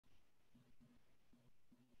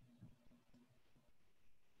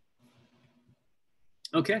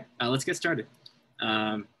Okay, let's get started.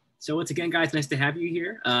 So once again, guys, nice to have you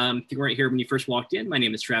here. If you weren't here when you first walked in, my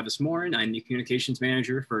name is Travis Morin. I'm the Communications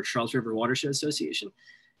Manager for Charles River Watershed Association.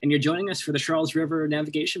 And you're joining us for the Charles River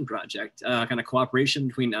Navigation Project, kind of cooperation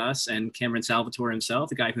between us and Cameron Salvatore himself,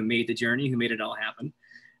 the guy who made the journey, who made it all happen.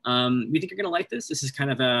 We think you're going to like this. This is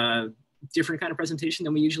kind of a different kind of presentation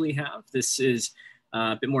than we usually have. This is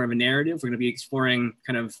a bit more of a narrative. We're going to be exploring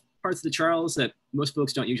kind of parts of the Charles that most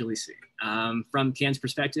folks don't usually see, from Cam's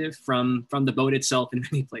perspective, from the boat itself in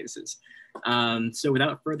many places. So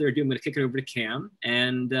without further ado, I'm going to kick it over to Cam,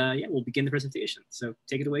 and yeah, we'll begin the presentation. So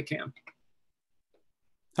take it away, Cam.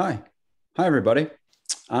 Hi everybody.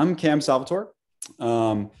 I'm Cam Salvatore,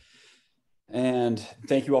 and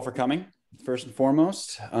thank you all for coming. First and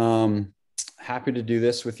foremost, happy to do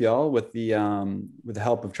this with y'all with the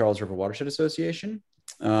help of Charles River Watershed Association.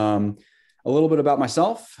 A little bit about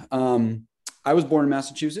myself. I was born in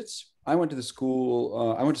Massachusetts. I went to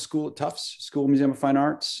school at Tufts School Museum of Fine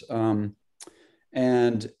Arts.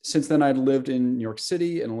 And since then, I'd lived in New York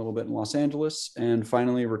City and a little bit in Los Angeles, and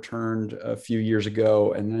finally returned a few years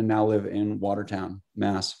ago, and then now live in Watertown,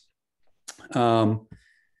 Mass. I'm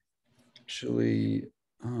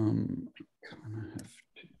gonna have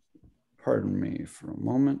to, pardon me for a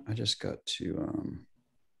moment. I just got to,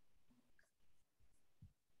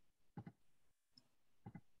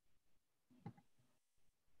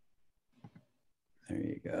 there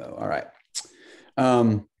you go. All right.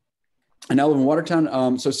 I now live in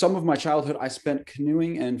Watertown. So some of my childhood I spent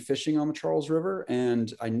canoeing and fishing on the Charles River,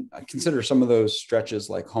 and I consider some of those stretches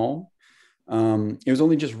like home. It was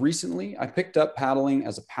only just recently I picked up paddling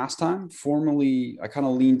as a pastime. Formerly, I kind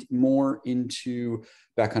of leaned more into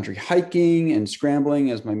backcountry hiking and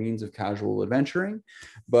scrambling as my means of casual adventuring.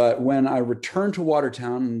 But when I returned to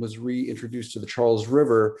Watertown and was reintroduced to the Charles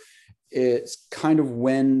River, it's kind of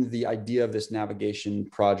when the idea of this navigation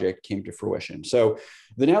project came to fruition. So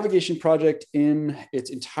the navigation project in its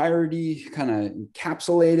entirety, kind of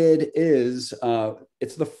encapsulated, is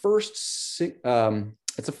it's the first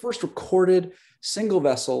recorded single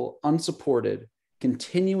vessel, unsupported,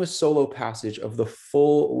 continuous solo passage of the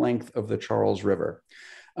full length of the Charles River.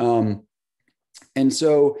 And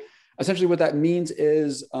so essentially what that means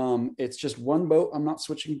is it's just one boat. I'm not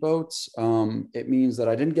switching boats. It means that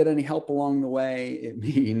I didn't get any help along the way. It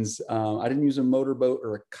means I didn't use a motorboat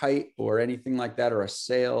or a kite or anything like that, or a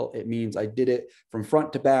sail. It means I did it from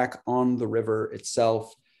front to back on the river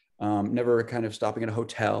itself, never kind of stopping at a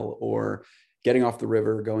hotel or getting off the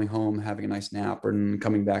river, going home, having a nice nap, and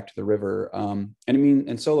coming back to the river.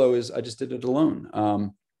 And solo is I just did it alone.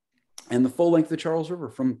 And the full length of the Charles River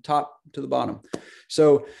from top to the bottom.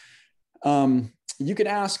 So you can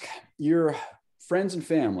ask your friends and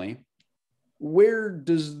family, where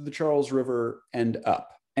does the Charles River end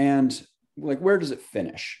up? And like, where does it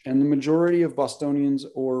finish? And the majority of Bostonians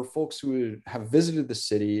or folks who have visited the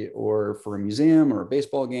city or for a museum or a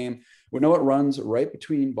baseball game would know it runs right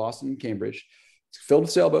between Boston and Cambridge. It's filled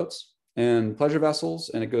with sailboats and pleasure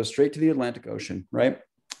vessels, and it goes straight to the Atlantic Ocean, right?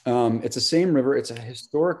 It's the same river. It's a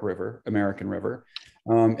historic river, American river.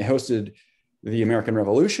 It hosted the American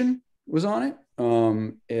Revolution, was on it.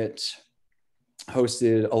 It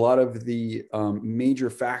hosted a lot of the major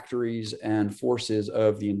factories and forces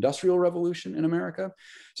of the Industrial Revolution in America.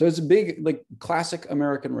 So it's a big, like, classic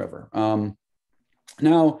American river.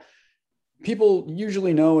 Now, people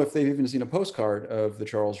usually know, if they've even seen a postcard of the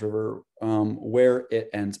Charles River, where it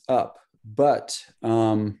ends up. But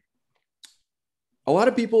a lot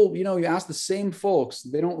of people, you ask the same folks,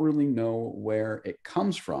 they don't really know where it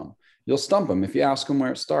comes from. You'll stump them if you ask them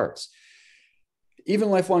where it starts. Even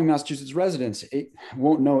lifelong Massachusetts residents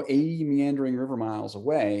won't know 80 meandering river miles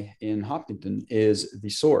away in Hopkinton is the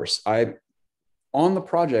source. On the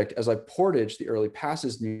project, as I portaged the early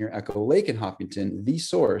passes near Echo Lake in Hopkinton, the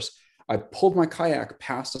source, I pulled my kayak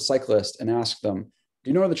past a cyclist and asked them, do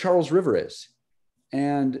you know where the Charles River is?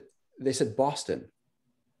 And they said, Boston.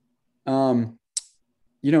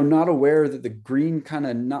 Not aware that the green, kind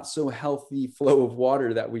of not so healthy flow of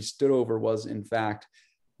water that we stood over was, in fact,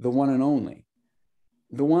 the one and only.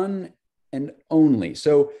 The one and only.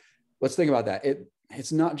 So let's think about that.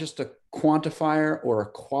 It's not just a quantifier or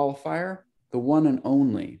a qualifier, the one and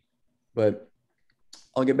only. But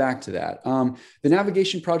I'll get back to that. The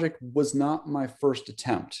navigation project was not my first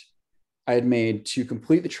attempt I had made to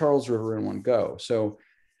complete the Charles River in one go. So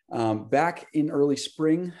back in early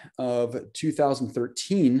spring of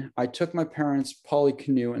 2013, I took my parents' poly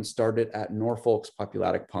canoe and started at Norfolk's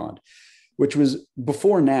Populatic Pond, which was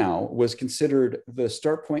before now was considered the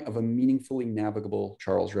start point of a meaningfully navigable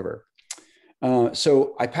Charles River.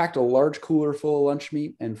 So I packed a large cooler full of lunch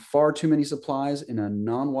meat and far too many supplies in a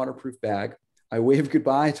non-waterproof bag. I waved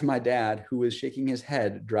goodbye to my dad, who was shaking his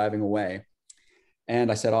head driving away,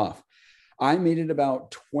 and I set off. I made it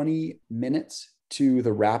about 20 minutes to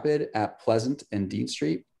the rapid at Pleasant and Dean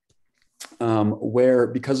Street, where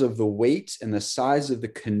because of the weight and the size of the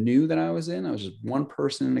canoe that I was in, I was just one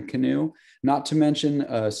person in a canoe, not to mention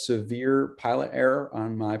a severe pilot error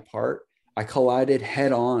on my part. I collided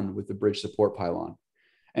head on with the bridge support pylon,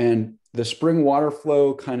 and the spring water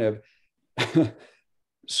flow kind of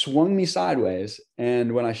swung me sideways.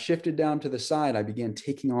 And when I shifted down to the side, I began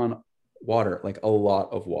taking on water, like a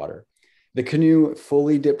lot of water. The canoe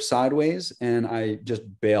fully dipped sideways, and I just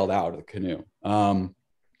bailed out of the canoe.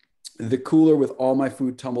 The cooler with all my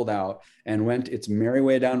food tumbled out and went its merry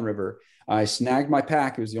way downriver. I snagged my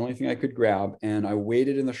pack. It was the only thing I could grab, and I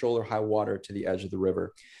waded in the shoulder high water to the edge of the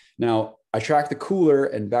river. Now, I tracked the cooler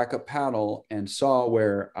and backup paddle and saw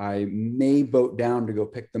where I may boat down to go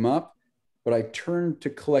pick them up, but I turned to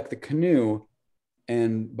collect the canoe,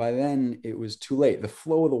 and by then it was too late. The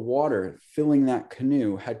flow of the water filling that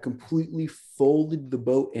canoe had completely folded the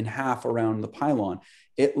boat in half around the pylon.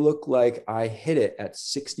 It looked like I hit it at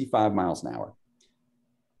 65 miles an hour.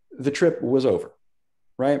 The trip was over,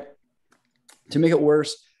 right? To make it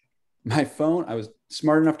worse, my phone, I was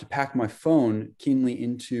smart enough to pack my phone keenly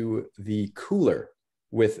into the cooler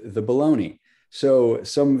with the bologna. So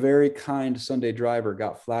some very kind Sunday driver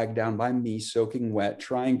got flagged down by me, soaking wet,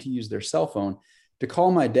 trying to use their cell phone to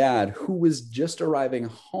call my dad, who was just arriving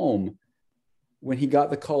home when he got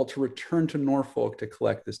the call to return to Norfolk to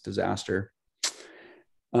collect this disaster.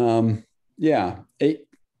 Yeah, it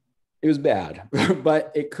was bad,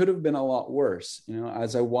 but it could have been a lot worse. You know,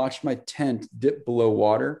 as I watched my tent dip below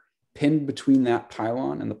water, pinned between that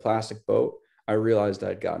pylon and the plastic boat, I realized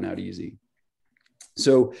I'd gotten out easy.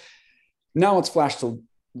 So now let's flash to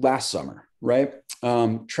last summer, right?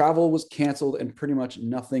 Travel was canceled and pretty much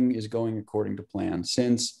nothing is going according to plan.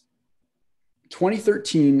 Since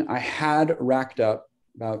 2013, I had racked up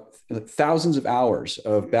about thousands of hours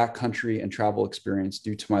of backcountry and travel experience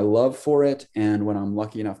due to my love for it and when I'm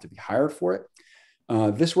lucky enough to be hired for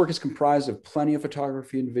it. This work is comprised of plenty of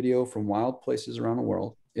photography and video from wild places around the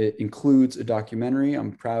world. It includes a documentary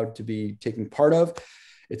I'm proud to be taking part of.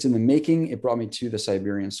 It's in the making. It brought me to the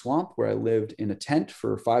Siberian swamp, where I lived in a tent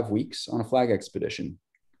for 5 weeks on a flag expedition,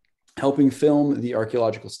 helping film the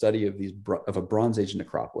archaeological study of a Bronze Age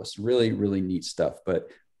necropolis. Really, really neat stuff, but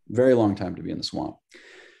very long time to be in the swamp.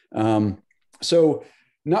 So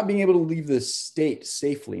not being able to leave the state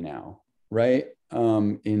safely now, right?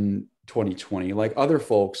 In 2020, like other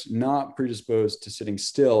folks not predisposed to sitting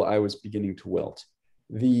still, I was beginning to wilt.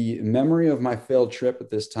 The memory of my failed trip at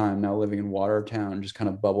this time, now living in Watertown, just kind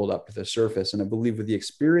of bubbled up to the surface. And I believe with the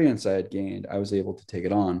experience I had gained, I was able to take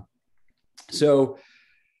it on. So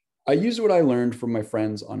I used what I learned from my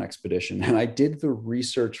friends on expedition, and I did the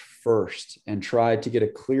research first and tried to get a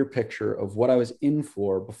clear picture of what I was in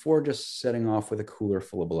for before just setting off with a cooler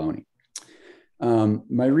full of baloney.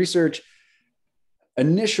 My research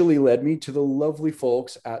initially led me to the lovely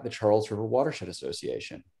folks at the Charles River Watershed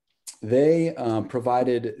Association. They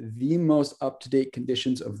provided the most up-to-date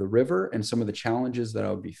conditions of the river and some of the challenges that I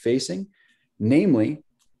would be facing, namely,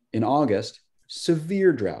 in August,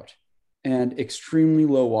 severe drought and extremely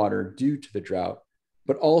low water due to the drought,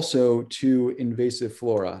 but also to invasive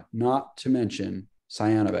flora, not to mention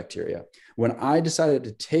cyanobacteria. When I decided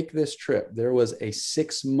to take this trip, there was a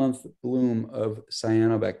 6-month bloom of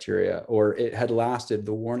cyanobacteria, or it had lasted,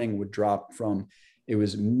 the warning would drop from, it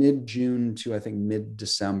was mid-June to I think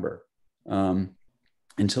mid-December,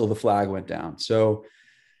 until the flag went down. So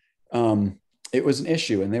it was an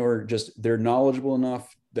issue, and they're knowledgeable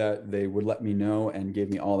enough that they would let me know and gave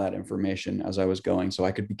me all that information as I was going so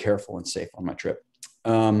I could be careful and safe on my trip.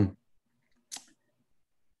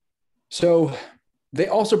 So they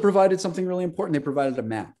also provided something really important. They provided a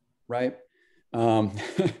map, right?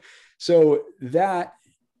 So that,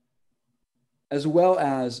 as well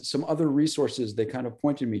as some other resources they kind of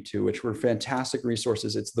pointed me to, which were fantastic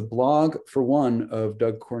resources. It's the blog, for one, of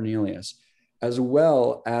Doug Cornelius, as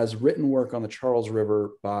well as written work on the Charles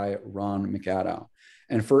River by Ron McAdow.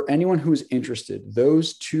 And for anyone who's interested,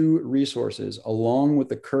 those two resources, along with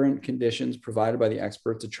the current conditions provided by the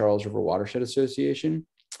experts at Charles River Watershed Association,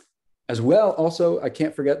 as well, also, I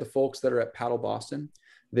can't forget the folks that are at Paddle Boston.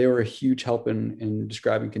 They were a huge help in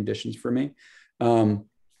describing conditions for me.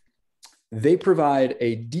 They provide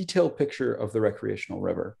a detailed picture of the recreational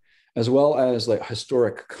river, as well as like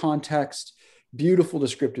historic context, beautiful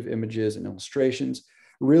descriptive images and illustrations,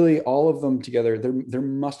 really all of them together, they're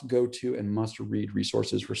must go to and must read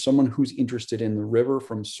resources for someone who's interested in the river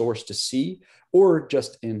from source to sea, or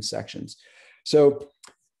just in sections. So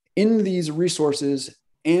in these resources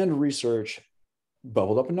and research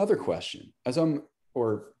bubbled up another question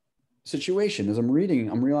situation. As I'm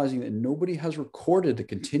reading, I'm realizing that nobody has recorded the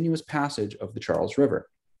continuous passage of the Charles River.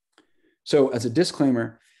 So as a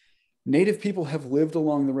disclaimer, Native people have lived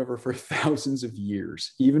along the river for thousands of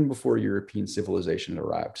years, even before European civilization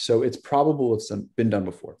arrived. So it's probable it's been done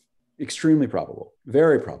before. Extremely probable,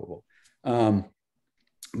 very probable.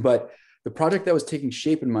 But the project that was taking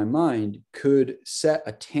shape in my mind could set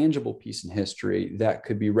a tangible piece in history that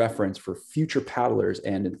could be referenced for future paddlers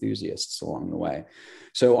and enthusiasts along the way.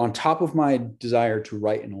 So on top of my desire to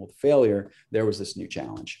write an old failure, there was this new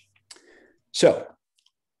challenge. So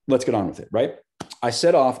let's get on with it, right? I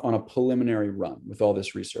set off on a preliminary run with all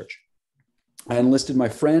this research. I enlisted my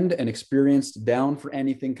friend and experienced down for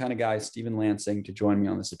anything kind of guy, Stephen Lansing, to join me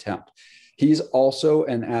on this attempt. He's also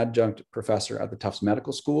an adjunct professor at the Tufts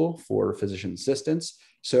Medical School for physician assistants.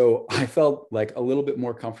 So I felt like a little bit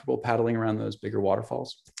more comfortable paddling around those bigger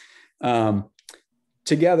waterfalls.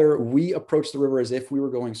 Together, we approached the river as if we were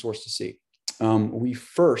going source to sea. We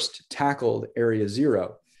first tackled Area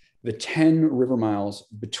 0, the 10 river miles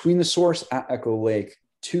between the source at Echo Lake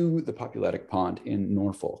to the Populetic Pond in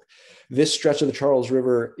Norfolk. This stretch of the Charles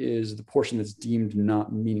River is the portion that's deemed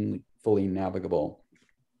not meaningfully navigable.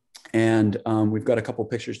 And we've got a couple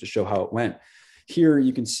of pictures to show how it went. Here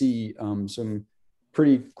you can see some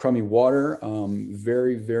pretty crummy water,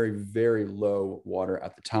 very, very, very low water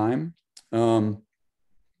at the time.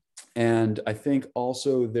 And I think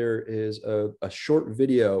also there is a short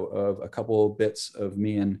video of a couple of bits of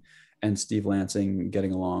me and Steve Lansing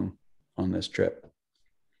getting along on this trip.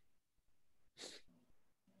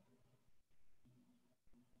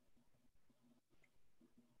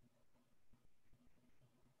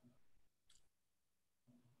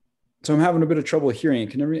 So I'm having a bit of trouble hearing it.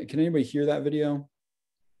 Can anybody hear that video?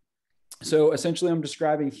 So essentially I'm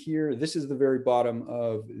describing here, this is the very bottom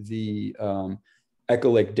of the Echo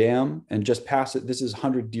Lake Dam, and just past it, this is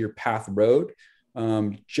 100 Deer Path Road.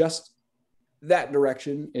 Just that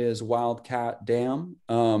direction is Wildcat Dam.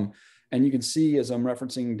 And you can see as I'm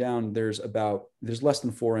referencing down, there's less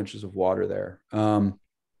than 4 inches of water there.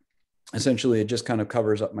 Essentially, it just kind of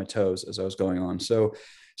covers up my toes as I was going on. So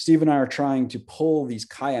Steve and I are trying to pull these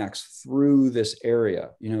kayaks through this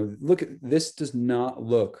area. You know, look at this, does not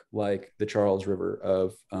look like the Charles River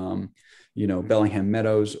of, Bellingham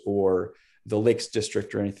Meadows or the Lakes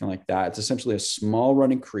District or anything like that. It's essentially a small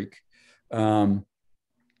running creek. And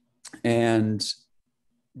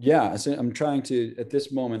yeah, so I'm trying to, at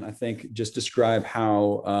this moment, I think, just describe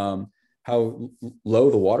how low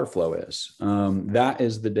the water flow is. That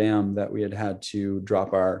is the dam that we had to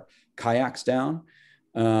drop our kayaks down.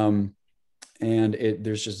 And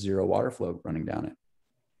there's just zero water flow running down it.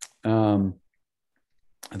 I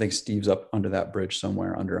think Steve's up under that bridge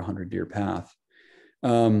somewhere under 100 Deer Path.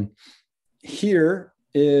 Here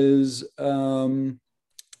is, I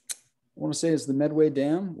want to say is the Medway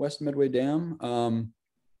Dam, West Medway Dam.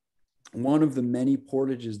 One of the many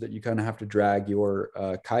portages that you kind of have to drag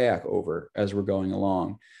your kayak over as we're going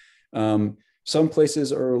along. Some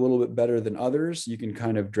places are a little bit better than others. You can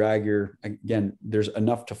kind of drag there's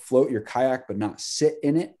enough to float your kayak, but not sit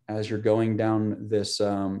in it as you're going down this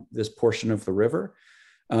portion of the river.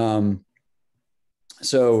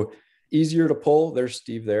 So easier to pull. There's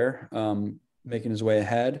Steve there, making his way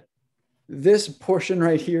ahead. This portion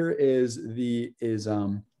right here is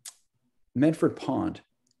Medford Pond.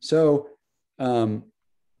 So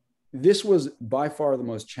this was by far the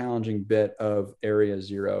most challenging bit of Area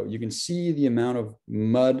 0. You can see the amount of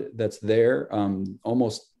mud that's there,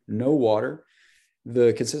 almost no water.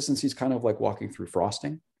 The consistency is kind of like walking through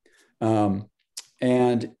frosting.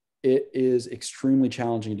 And it is extremely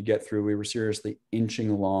challenging to get through. We were seriously inching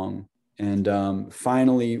along. And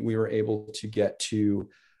finally, we were able to get to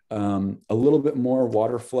a little bit more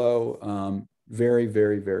water flow very,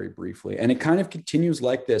 very, very briefly. And it kind of continues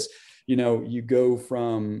like this. You know, you go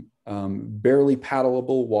from barely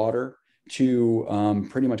paddleable water to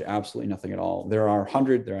pretty much absolutely nothing at all.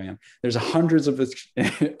 There's hundreds of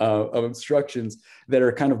obstructions that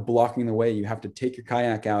are kind of blocking the way. You have to take your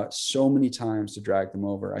kayak out so many times to drag them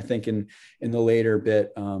over. I think in the later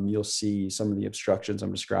bit, you'll see some of the obstructions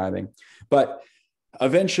I'm describing. But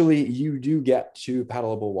eventually you do get to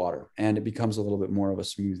paddleable water and it becomes a little bit more of a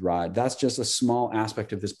smooth ride. That's just a small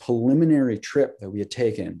aspect of this preliminary trip that we had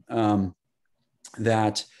taken,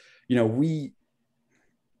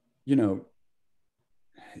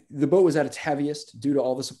 the boat was at its heaviest due to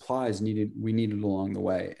all the supplies we needed along the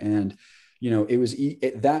way. And, it was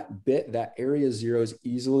that area 0 is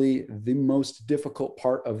easily the most difficult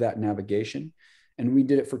part of that navigation. And we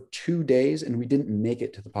did it for 2 days and we didn't make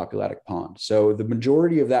it to the Populatic Pond. So the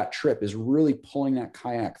majority of that trip is really pulling that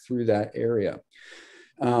kayak through that area.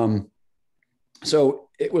 So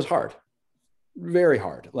it was hard, very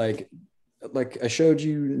hard. Like I showed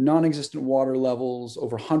you, non-existent water levels,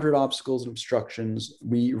 over 100 obstacles and obstructions.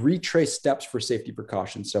 We retraced steps for safety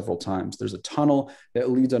precautions several times. There's a tunnel that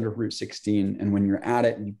leads under Route 16. And when you're at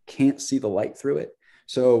it, you can't see the light through it.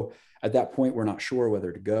 So at that point, we're not sure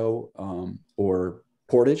whether to go or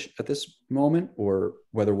portage at this moment, or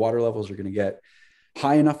whether water levels are going to get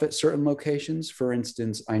high enough at certain locations. For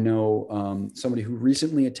instance, I know somebody who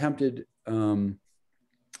recently attempted and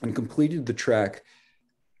completed the trek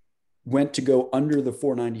went to go under the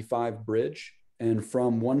 495 bridge. And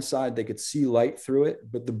from one side, they could see light through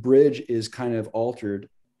it, but the bridge is kind of altered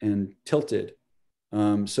and tilted.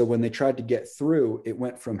 So when they tried to get through, it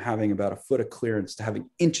went from having about a foot of clearance to having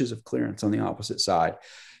inches of clearance on the opposite side.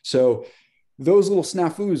 So those little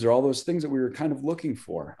snafus are all those things that we were kind of looking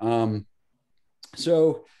for.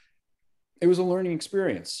 So it was a learning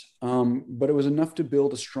experience, but it was enough to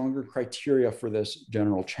build a stronger criteria for this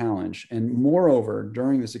general challenge. And moreover,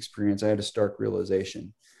 during this experience, I had a stark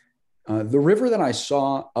realization. The river that I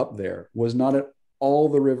saw up there was not at all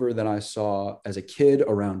the river that I saw as a kid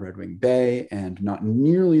around Red Wing Bay, and not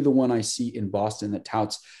nearly the one I see in Boston that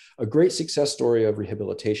touts a great success story of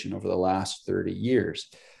rehabilitation over the last 30 years.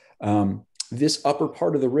 This upper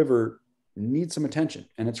part of the river needs some attention,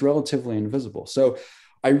 and it's relatively invisible. So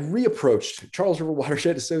I reapproached Charles River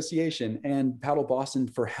Watershed Association and Paddle Boston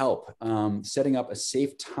for help, setting up a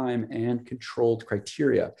safe time and controlled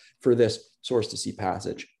criteria for this source to sea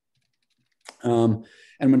passage.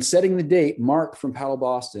 And when setting the date, Mark from Paddle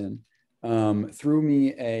Boston threw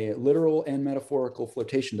me a literal and metaphorical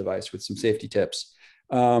flotation device with some safety tips.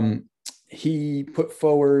 He put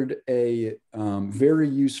forward a very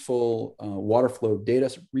useful water flow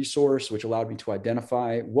data resource, which allowed me to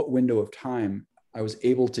identify what window of time I was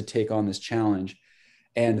able to take on this challenge.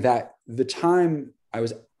 And that the time I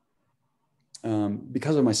was,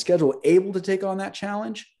 because of my schedule, able to take on that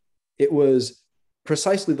challenge, it was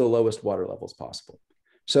precisely the lowest water levels possible.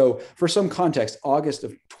 So for some context, August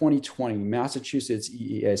of 2020, Massachusetts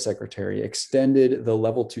EEA Secretary extended the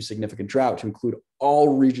level 2 significant drought to include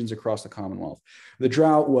all regions across the Commonwealth. The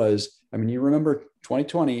drought was, you remember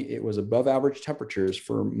 2020, it was above average temperatures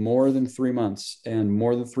for more than 3 months and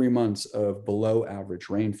more than 3 months of below average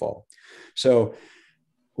rainfall. So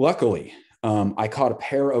luckily, I caught a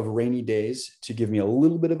pair of rainy days to give me a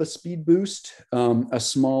little bit of a speed boost, a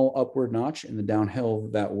small upward notch in the downhill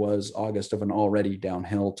that was August of an already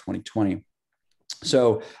downhill 2020.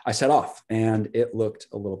 So I set off and it looked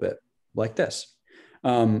a little bit like this.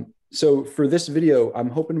 So for this video, I'm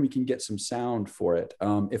hoping we can get some sound for it.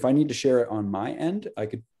 If I need to share it on my end, I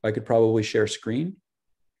could probably share screen.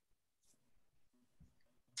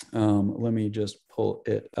 Let me just pull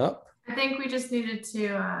it up. I think we just needed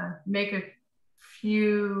to make a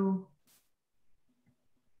few.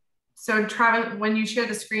 So Travis, when you share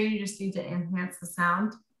the screen, you just need to enhance the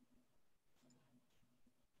sound.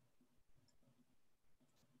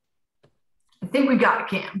 I think we got it,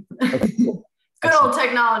 Cam. Okay, cool. Good old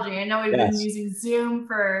technology. I know we've been using Zoom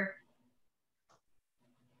for.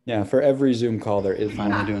 Yeah, for every Zoom call there is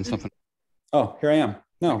finally doing something. Oh, here I am.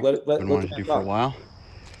 No, let been wanting to do for a while.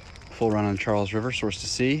 Full run on Charles River, source to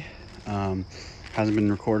sea. Hasn't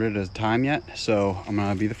been recorded as time yet, so I'm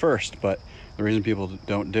gonna be the first. But the reason people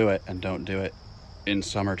don't do it and don't do it in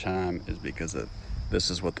summertime is because this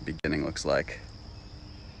is what the beginning looks like.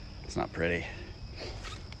 It's not pretty.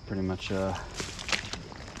 Pretty much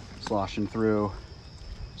sloshing through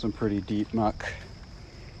some pretty deep muck.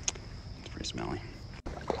 It's pretty smelly.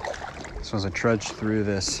 So as I trudged through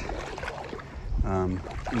this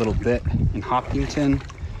little bit in Hopkinton,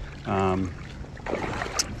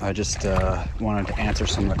 I just wanted to answer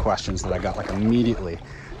some of the questions that I got immediately,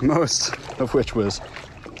 most of which was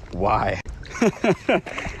why.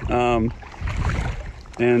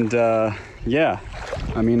 Yeah,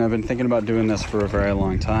 I've been thinking about doing this for a very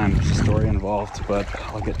long time. There's a story involved, but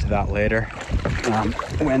I'll get to that later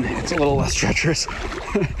when it's a little less treacherous.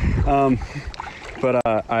 But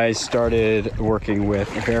I started working with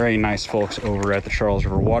very nice folks over at the Charles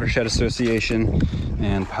River Watershed Association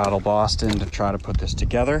and Paddle Boston to try to put this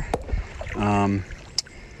together, to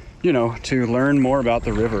learn more about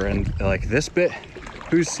the river. And this bit,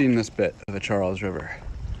 who's seen this bit of the Charles River?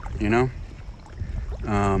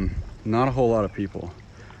 Not a whole lot of people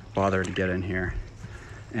bother to get in here.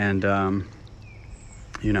 And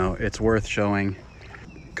you know, it's worth showing.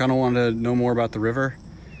 Kind of want to know more about the river,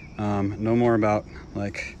 know more about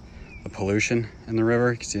like the pollution in the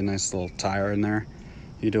river. You can see a nice little tire in there.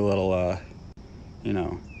 You do a little you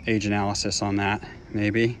know, age analysis on that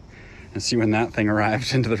maybe, and see when that thing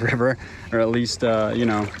arrived into the river, or at least you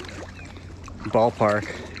know, ballpark.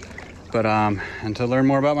 But and to learn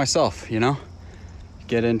more about myself, you know,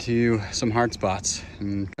 get into some hard spots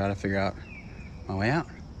and try to figure out my way out.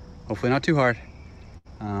 Hopefully not too hard.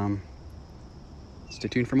 Stay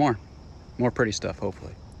tuned for more pretty stuff,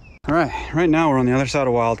 hopefully. All right now we're on the other side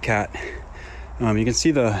of Wildcat. You can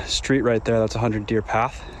see the street right there. That's 100 deer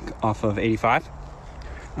path off of 85.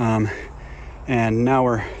 And now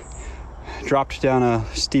we're dropped down a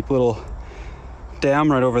steep little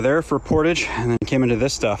dam right over there for portage, and then came into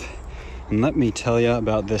this stuff. And let me tell you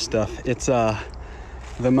about this stuff. It's the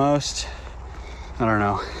most, I don't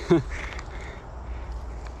know.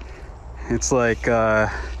 It's like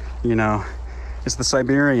you know, it's the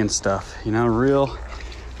Siberian stuff, you know, real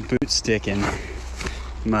boot sticking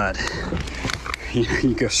mud.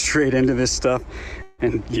 You go straight into this stuff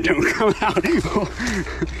and you don't come out.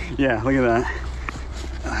 Yeah, look at that.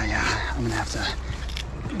 Yeah, I'm gonna have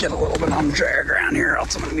to get a little bit on the drag around here,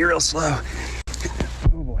 else I'm gonna be real slow.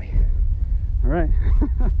 Oh boy. All right.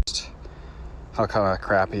 How kind of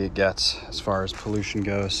crappy it gets as far as pollution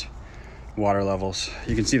goes, water levels.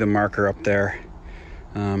 You can see the marker up there.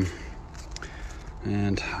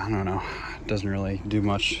 And I don't know, it doesn't really do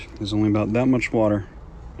much. There's only about that much water,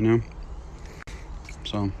 you know?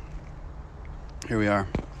 So here we are.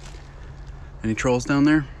 Any trolls down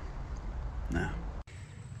there? No.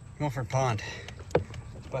 Milford Pond,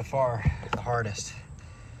 it's by far the hardest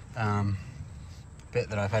bit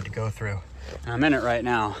that I've had to go through. And I'm in it right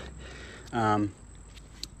now.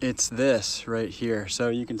 It's this right here. So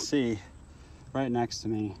you can see right next to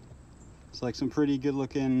me, it's like some pretty good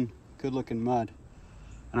looking mud.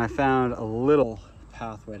 And I found a little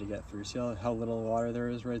pathway to get through. See how little water there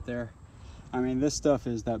is right there? I mean, this stuff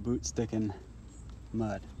is that boot sticking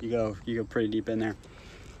mud. You go pretty deep in there.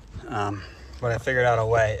 But I figured out a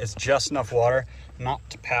way. It's just enough water, not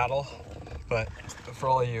to paddle, but for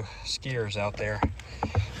all of you skiers out there,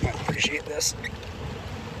 you might appreciate this.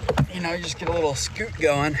 You know, you just get a little scoot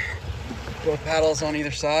going, both paddles on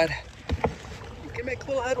either side. You can make a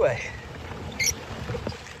little headway.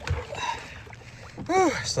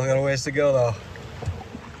 Whew, still got a ways to go though.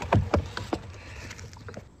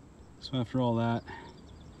 So after all that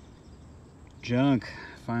junk,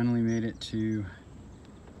 finally made it to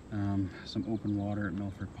some open water at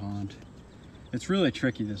Milford Pond. It's really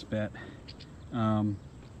tricky, this bit.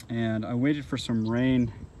 And I waited for some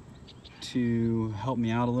rain to help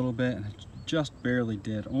me out a little bit, and it just barely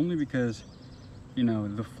did, only because, you know,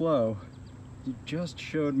 the flow, it just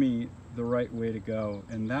showed me the right way to go,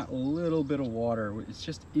 and that little bit of water, it's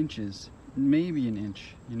just inches, maybe an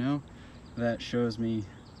inch, you know, that shows me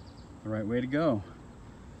the right way to go.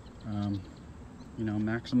 You know,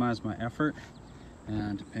 maximize my effort,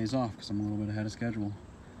 and it pays off because I'm a little bit ahead of schedule.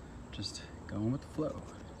 Just going with the flow.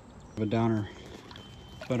 A downer,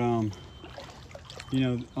 but you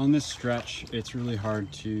know, on this stretch, it's really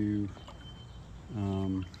hard to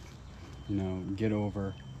you know, get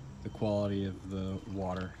over the quality of the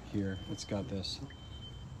water here. It's got this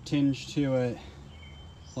tinge to it,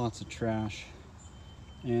 lots of trash,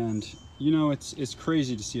 and you know, it's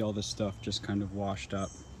crazy to see all this stuff just kind of washed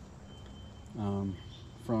up.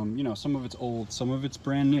 From, you know, some of it's old, some of it's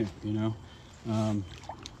brand new, you know.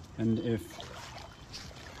 And if,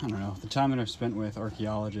 I don't know, the time that I've spent with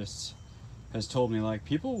archaeologists has told me, like,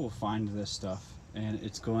 people will find this stuff and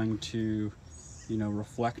it's going to, you know,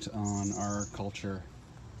 reflect on our culture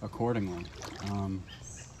accordingly.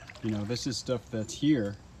 You know, this is stuff that's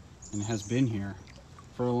here and has been here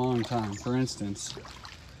for a long time. For instance,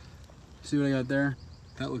 see what I got there?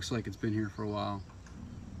 That looks like it's been here for a while.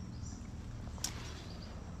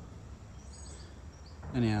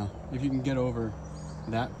 Anyhow, if you can get over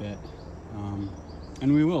that bit,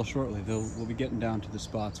 and we will shortly, we'll be getting down to the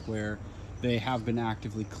spots where they have been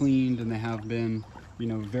actively cleaned and they have been, you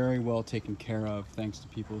know, very well taken care of thanks to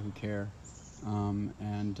people who care.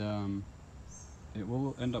 It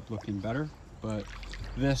will end up looking better, but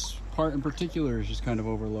this part in particular is just kind of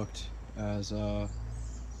overlooked as a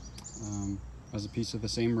piece of the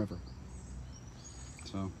same river.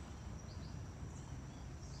 So,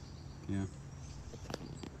 yeah.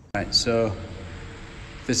 All right, so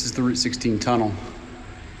this is the Route 16 tunnel.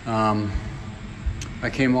 I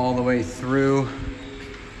came all the way through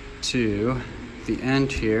to the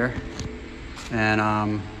end here,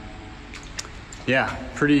 and Yeah,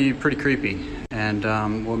 pretty creepy.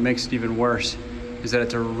 And what makes it even worse is that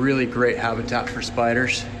it's a really great habitat for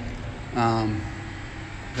spiders.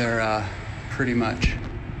 They're pretty much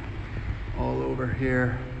all over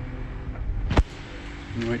here.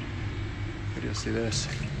 Wait, you'll see this.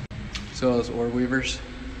 So those orb weavers,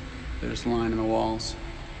 they're just lining the walls.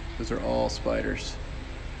 Those are all spiders.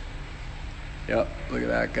 Yep, look at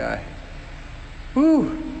that guy.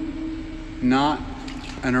 Woo! Not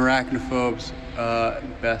an arachnophobe's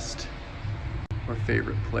best or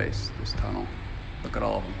favorite place, this tunnel. Look at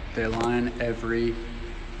all of them. They line every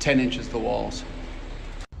 10 inches of the walls.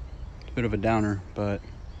 Bit of a downer, but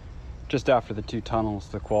just after the 2 tunnels,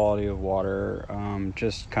 the quality of water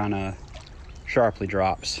just kind of sharply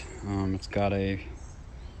drops. It's got a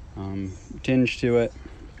tinge to it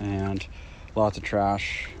and lots of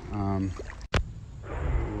trash.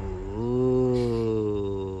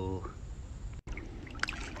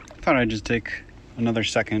 Thought I'd just take another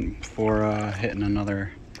second before hitting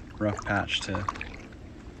another rough patch to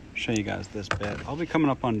show you guys this bit. I'll be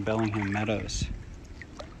coming up on Bellingham Meadows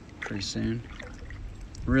pretty soon.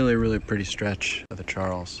 Really pretty stretch of the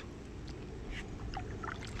Charles.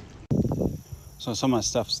 So some of my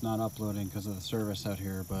stuff's not uploading because of the service out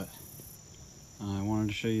here, but I wanted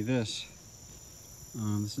to show you this.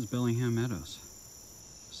 This is Bellingham Meadows.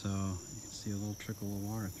 So you can see a little trickle of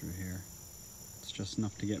water through here. It's just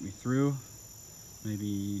enough to get me through.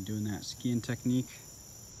 Maybe doing that skiing technique.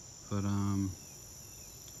 But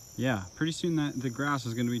yeah, pretty soon the grass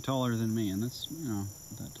is going to be taller than me, and that's, you know,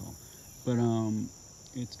 not that tall. But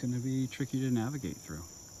it's going to be tricky to navigate through,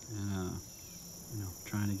 and you know,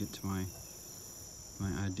 trying to get to my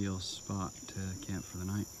ideal spot to camp for the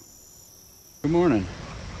night. Good morning.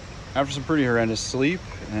 After some pretty horrendous sleep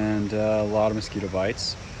and a lot of mosquito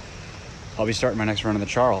bites, I'll be starting my next run of the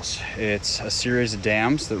Charles. It's a series of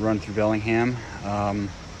dams that run through Bellingham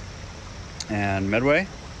and Medway,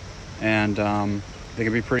 and they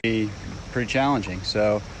can be pretty challenging.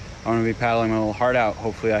 So I'm gonna be paddling my little heart out.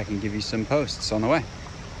 Hopefully I can give you some posts on the way.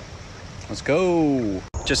 Let's go.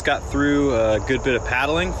 Just got through a good bit of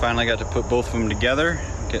paddling. Finally got to put both of them together,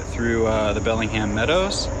 get through the Bellingham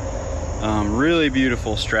Meadows. Really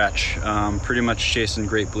beautiful stretch. Pretty much chasing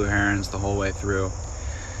great blue herons the whole way through.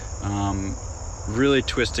 Really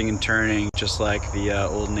twisting and turning, just like the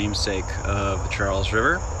old namesake of the Charles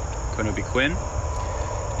River, Quinobi Quin.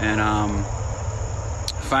 And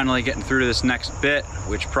finally getting through to this next bit,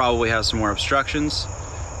 which probably has some more obstructions.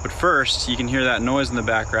 But first, you can hear that noise in the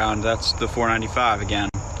background. That's the 495 again.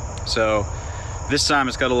 So this time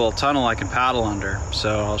it's got a little tunnel I can paddle under.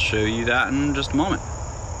 So I'll show you that in just a moment.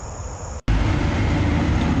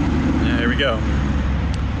 Yeah, here we go.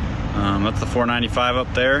 That's the 495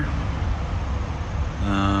 up there.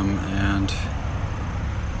 And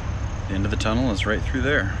the end of the tunnel is right through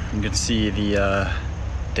there. You can see the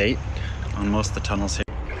date on most of the tunnels here.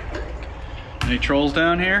 Any trolls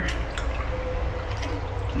down here?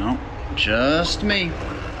 No, just me.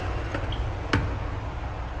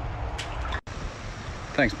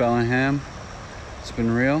 Thanks, Bellingham. It's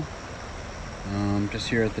been real. Just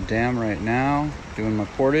here at the dam right now, doing my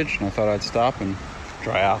portage, and I thought I'd stop and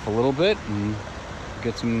dry off a little bit and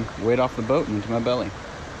get some weight off the boat and into my belly.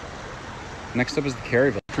 Next up is the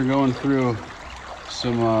Caryville. After going through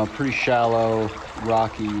some pretty shallow,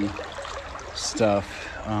 rocky stuff,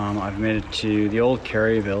 I've made it to the old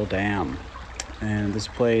Caryville Dam. And this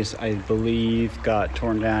place, I believe, got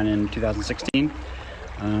torn down in 2016,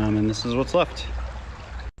 and this is what's left.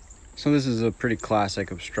 So this is a pretty classic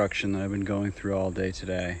obstruction that I've been going through all day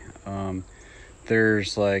today.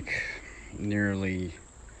 There's like nearly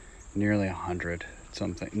 100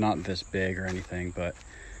 something, not this big or anything, but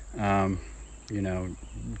you know,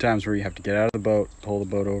 times where you have to get out of the boat, pull the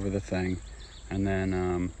boat over the thing, and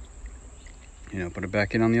then you know, put it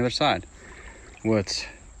back in on the other side. What's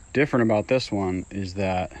different about this one is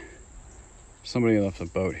that somebody left the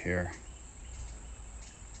boat here.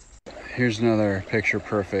 Here's another picture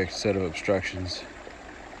perfect set of obstructions.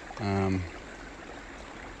 No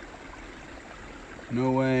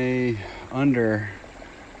way under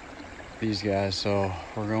these guys, so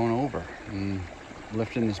we're going over, and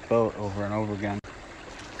lifting this boat over and over again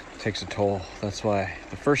takes a toll. That's why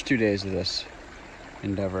the first 2 days of this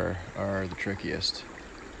endeavor are the trickiest.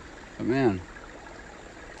 But man,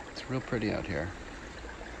 it's real pretty out here,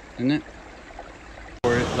 isn't it?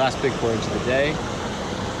 Last big portage of the day,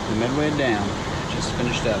 the Medway Dam just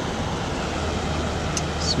finished up.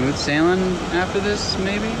 Smooth sailing after this,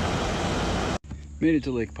 maybe? Made it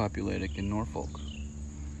to Lake Populatic in Norfolk.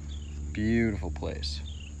 Beautiful place.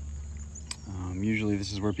 Usually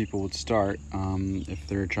this is where people would start if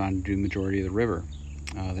they're trying to do the majority of the river.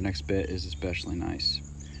 The next bit is especially nice.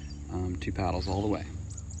 2 paddles all the way.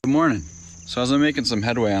 Good morning. So as I'm making some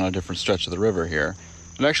headway on a different stretch of the river here,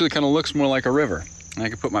 it actually kind of looks more like a river. And I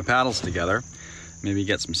could put my paddles together, maybe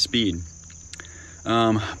get some speed.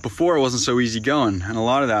 Before it wasn't so easy going, and a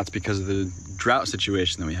lot of that's because of the drought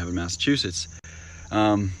situation that we have in Massachusetts.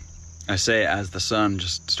 I say as the sun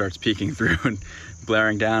just starts peeking through and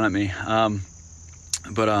blaring down at me.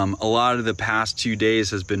 But a lot of the past 2 days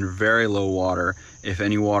has been very low water, if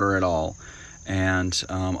any water at all. And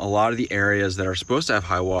a lot of the areas that are supposed to have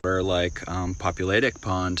high water, like Populatic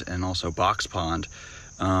Pond and also Box Pond,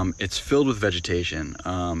 it's filled with vegetation,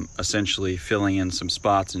 essentially filling in some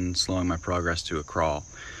spots and slowing my progress to a crawl.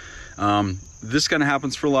 This kind of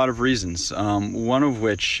happens for a lot of reasons, one of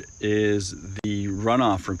which is the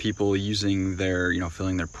runoff from people using their,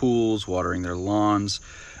 filling their pools, watering their lawns.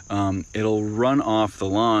 It'll run off the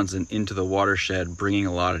lawns and into the watershed, bringing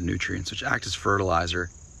a lot of nutrients, which act as fertilizer.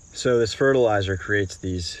 So this fertilizer creates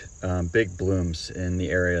these big blooms in the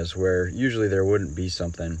areas where usually there wouldn't be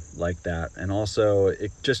something like that. And also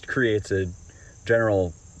it just creates a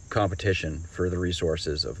general competition for the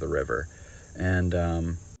resources of the river. And,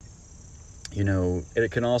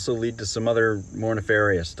 it can also lead to some other more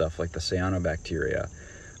nefarious stuff like the cyanobacteria.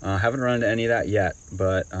 Haven't run into any of that yet,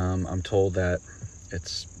 but I'm told that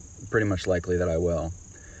it's pretty much likely that I will.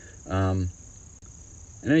 In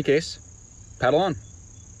any case, paddle on.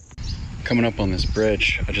 Coming up on this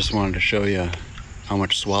bridge, I just wanted to show you how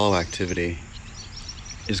much swallow activity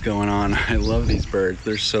is going on. I love these birds.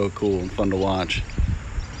 They're so cool and fun to watch.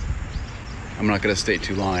 I'm not going to stay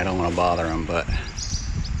too long. I don't want to bother them, but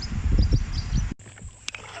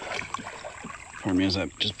pardon me as I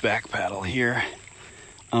just back paddle here.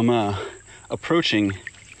 I'm approaching,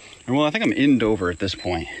 well, I think I'm in Dover at this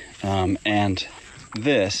point, and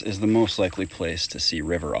this is the most likely place to see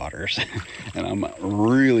river otters, and I'm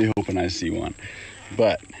really hoping I see one.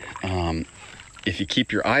 But if you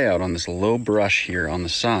keep your eye out on this low brush here on the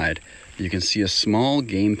side, you can see a small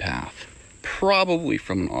game path, probably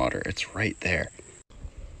from an otter. It's right there.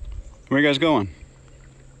 Where are you guys going?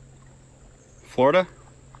 Florida?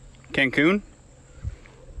 Cancun?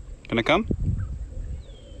 Gonna come?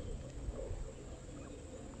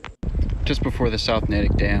 Just before the South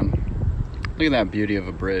Natick Dam. Look at that beauty of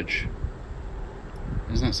a bridge.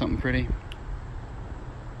 Isn't that something pretty?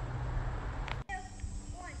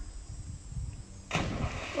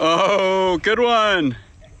 Oh, good one.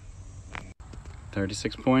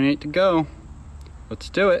 36.8 to go. Let's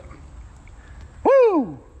do it.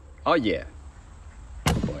 Woo! Oh yeah.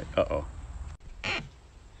 Oh boy, uh-oh.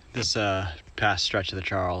 This past stretch of the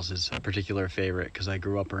Charles is a particular favorite because I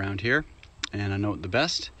grew up around here and I know it the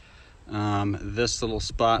best. This little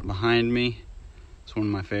spot behind me is one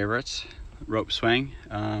of my favorites, rope swing.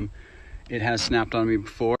 It has snapped on me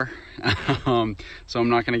before, so I'm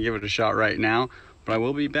not going to give it a shot right now, but I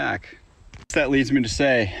will be back. That leads me to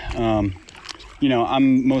say, I'm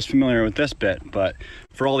most familiar with this bit, but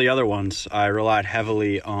for all the other ones, I relied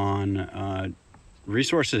heavily on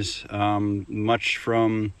resources, much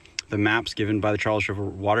from the maps given by the Charles River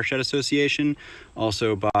Watershed Association,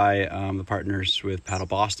 also by the partners with Paddle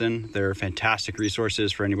Boston. They're fantastic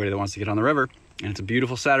resources for anybody that wants to get on the river, and it's a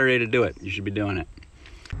beautiful Saturday to do it. You should be doing it.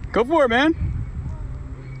 Go for it, man.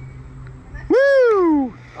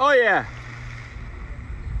 Woo! Oh yeah.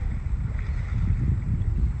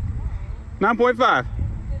 9.5.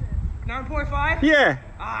 9.5? Yeah.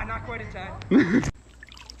 Ah, not quite a 10.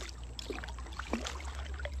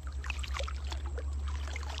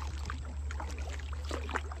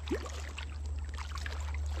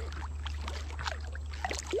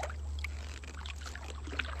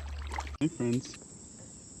 Hey friends,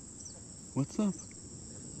 what's up?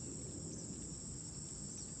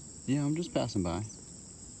 Yeah, I'm just passing by.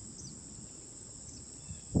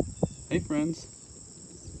 Hey friends.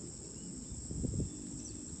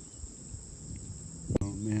 Oh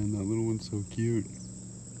man, that little one's so cute.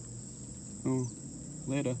 Oh,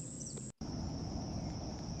 later.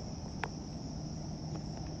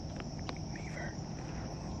 Beaver.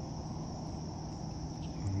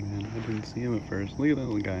 Oh man, I didn't see him at first. Look at that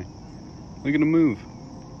little guy. Look at him move.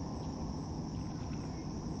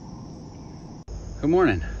 Good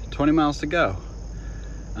morning, 20 miles to go.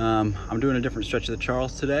 I'm doing a different stretch of the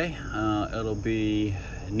Charles today. It'll be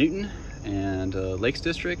Newton and Lakes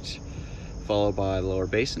District, followed by the Lower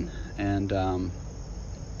Basin, and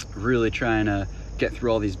really trying to get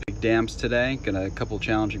through all these big dams today. Got a couple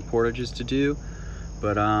challenging portages to do,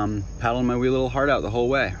 but paddling my wee little heart out the whole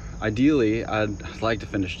way. Ideally, I'd like to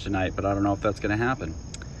finish tonight, but I don't know if that's gonna happen.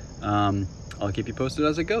 I'll keep you posted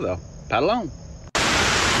as I go though. Paddle on.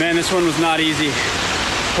 Man, this one was not easy.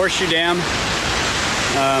 Horseshoe Dam.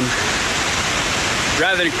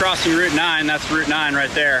 Rather than crossing Route 9, that's Route 9 right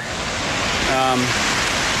there.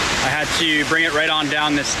 I had to bring it right on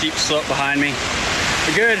down this steep slope behind me.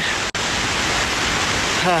 A good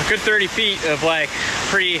 30 feet of like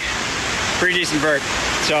pretty decent vert.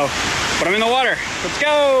 So, but I'm in the water. Let's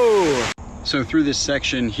go. So through this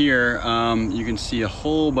section here, you can see a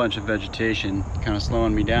whole bunch of vegetation kind of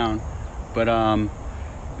slowing me down. But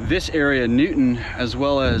this area, Newton, as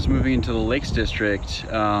well as moving into the Lakes District,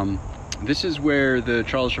 this is where the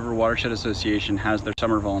Charles River Watershed Association has their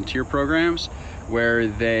summer volunteer programs, where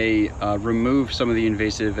they remove some of the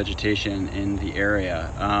invasive vegetation in the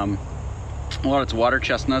area. A lot of it's water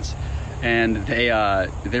chestnuts, and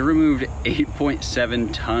they removed 8.7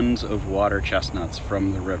 tons of water chestnuts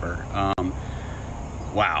from the river.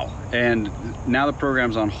 Wow. And now the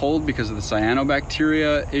program's on hold because of the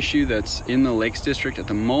cyanobacteria issue that's in the Lakes District at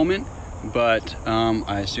the moment, but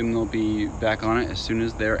I assume they'll be back on it as soon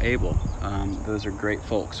as they're able. Those are great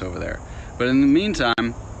folks over there. But in the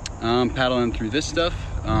meantime, paddling through this stuff,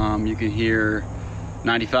 you can hear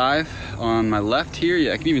 95 on my left here.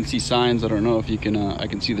 Yeah, I can even see signs. I don't know if you can, I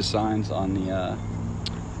can see the signs on the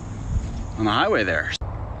highway there.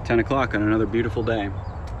 10 o'clock on another beautiful day.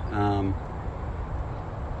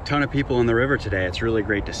 Ton of people in the river today. It's really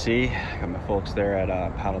great to see. Got my folks there at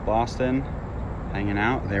Paddle Boston hanging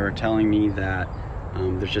out. They were telling me that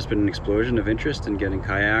there's just been an explosion of interest in getting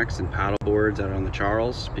kayaks and paddle boards out on the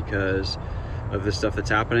Charles because of the stuff that's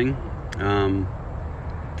happening.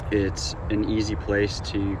 It's an easy place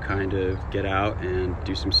to kind of get out and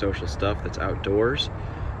do some social stuff that's outdoors,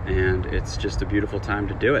 and it's just a beautiful time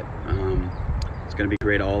to do it. It's going to be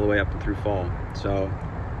great all the way up and through fall. So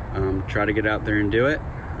try to get out there and do it.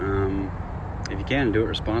 If you can, do it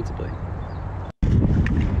responsibly.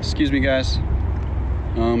 Excuse me, guys.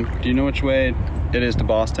 Do you know which way it is to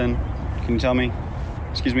Boston? Can you tell me?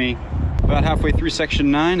 Excuse me. About halfway through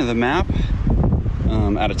section 9 of the map,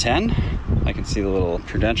 out of 10. I can see the little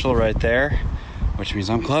credential right there, which means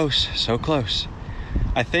I'm close, so close.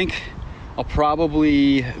 I think I'll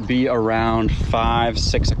probably be around 5,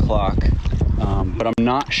 6 o'clock, but I'm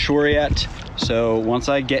not sure yet. So once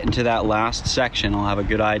I get into that last section, I'll have a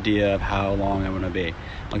good idea of how long I'm gonna be.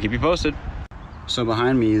 I'll keep you posted. So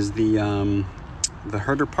behind me is the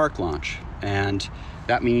Herder Park launch, and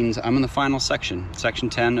that means I'm in the final section, section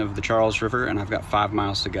 10 of the Charles River, and I've got 5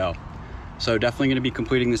 miles to go. So definitely gonna be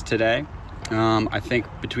completing this today. I think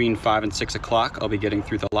between 5 and 6 o'clock, I'll be getting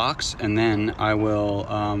through the locks, and then I will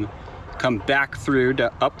come back through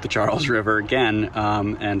up the Charles River again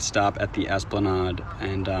and stop at the Esplanade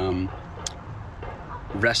and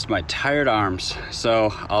rest my tired arms.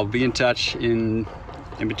 So I'll be in touch in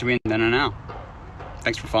between then and now.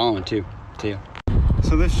 Thanks for following too. See ya.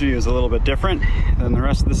 So this view is a little bit different than the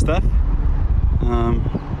rest of the stuff. I'm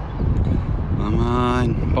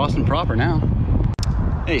in Boston proper now.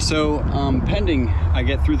 Hey, so pending I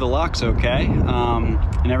get through the locks okay,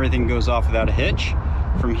 and everything goes off without a hitch,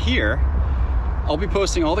 from here, I'll be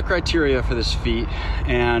posting all the criteria for this feat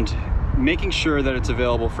and making sure that it's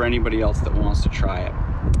available for anybody else that wants to try it.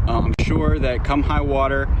 I'm sure that come high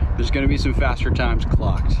water, there's gonna be some faster times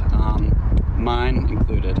clocked, mine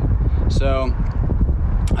included. So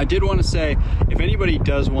I did want to say, if anybody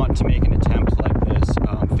does want to make an attempt like this,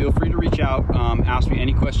 feel free to reach out, ask me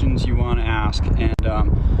any questions you want to ask, and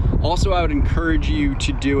also I would encourage you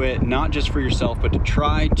to do it not just for yourself, but to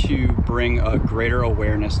try to bring a greater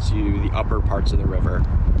awareness to the upper parts of the river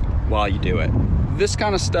while you do it. This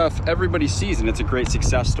kind of stuff everybody sees, and it's a great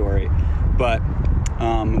success story, but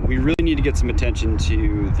we really need to get some attention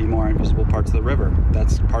to the more invisible parts of the river.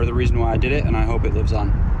 That's part of the reason why I did it, and I hope it lives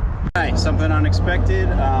on. Right, something unexpected.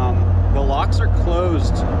 The locks are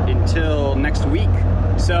closed until next week.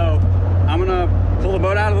 So I'm gonna pull the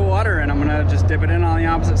boat out of the water and I'm gonna just dip it in on the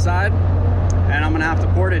opposite side, and I'm gonna have to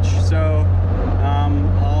portage. So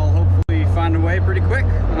I'll hopefully find a way pretty quick,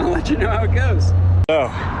 and I'll let you know how it goes. So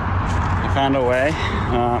I found a way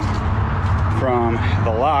from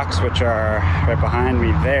the locks, which are right behind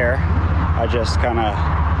me there. I just kind of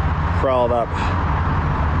crawled up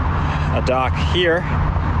a dock here,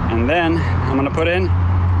 and then I'm gonna put in,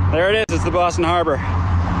 there it is, it's the Boston Harbor.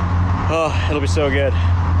 Oh, it'll be so good.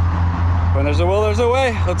 When there's a will, there's a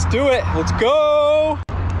way. Let's do it, let's go.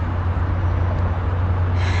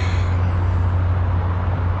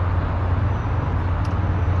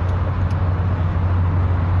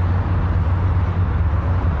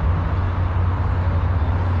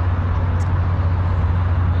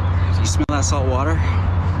 Do you smell that salt water?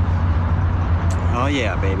 Oh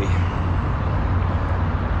yeah, baby.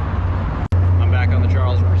 I'm back on the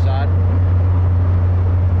Charles River side.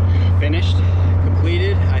 Finished,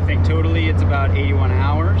 completed. I think totally it's about 81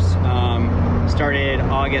 hours. Started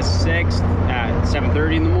August 6th at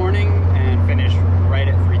 7:30 in the morning and finished right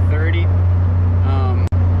at 3:30.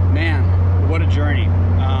 Man, what a journey.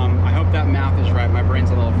 I hope that math is right. My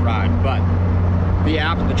brain's a little fried, but the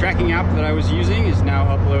tracking app that I was using is now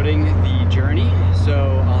uploading the journey,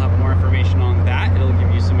 so I'll have more information on that. It'll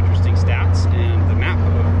give you some interesting stats and the map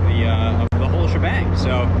of the whole shebang.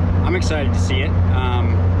 So I'm excited to see it,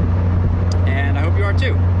 and I hope you are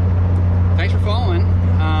too. Thanks for following.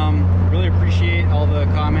 Really appreciate all the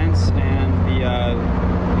comments and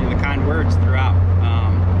the kind words throughout.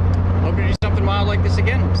 Hope to do something wild like this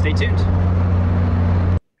again. Stay tuned.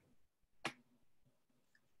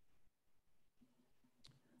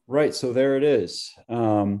 Right, so there it is.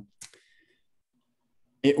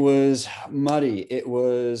 It was muddy. It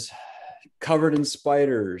was covered in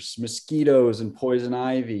spiders, mosquitoes, and poison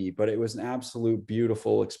ivy, but it was an absolute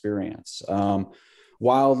beautiful experience.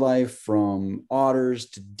 Wildlife from otters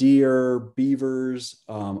to deer, beavers,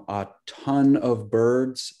 a ton of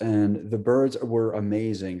birds, and the birds were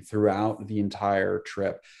amazing throughout the entire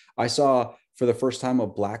trip. I saw for the first time a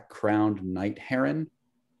black-crowned night heron.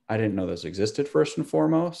 I didn't know those existed, first and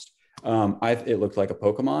foremost. It looked like a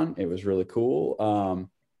Pokemon. It was really cool.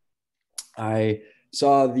 I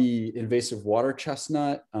saw the invasive water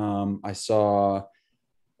chestnut. I saw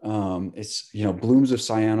blooms of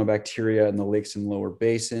cyanobacteria in the lakes and lower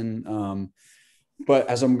basin. But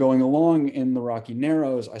as I'm going along in the Rocky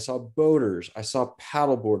Narrows, I saw boaters, I saw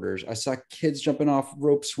paddleboarders, I saw kids jumping off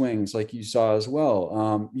rope swings like you saw as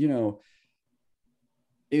well.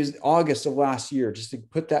 It was August of last year, just to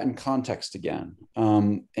put that in context again.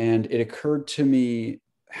 And it occurred to me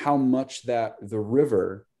how much that the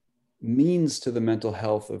river means to the mental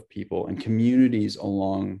health of people and communities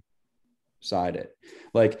alongside it.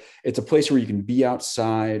 Like, it's a place where you can be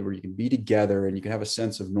outside, where you can be together, and you can have a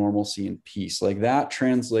sense of normalcy and peace. Like, that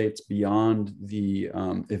translates beyond the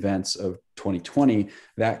events of 2020.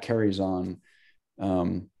 That carries on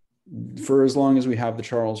for as long as we have the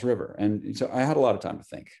Charles River. And so I had a lot of time to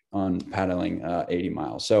think on paddling 80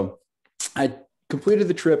 miles. So I completed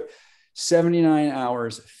the trip, 79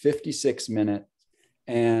 hours, 56 minutes,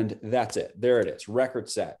 and that's it. There it is. Record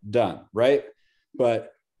set, done, right?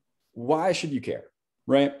 But why should you care,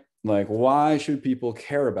 right? Like, why should people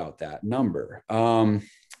care about that number?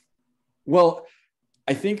 Well,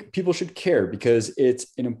 I think people should care because it's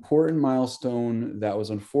an important milestone that was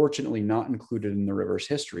unfortunately not included in the river's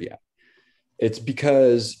history yet. It's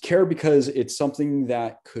because it's something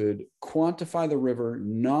that could quantify the river,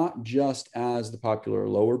 not just as the popular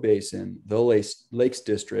lower basin, the Lakes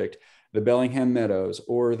District, the Bellingham Meadows,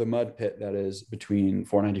 or the mud pit that is between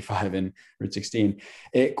 495 and Route 16.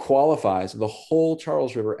 It qualifies the whole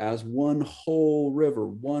Charles River as one whole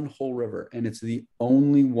river. And it's the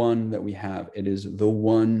only one that we have. It is the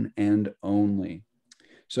one and only.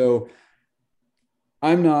 So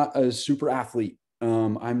I'm not a super athlete.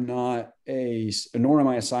 I'm not nor am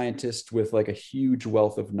I a scientist with like a huge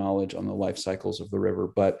wealth of knowledge on the life cycles of the river,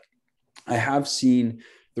 but I have seen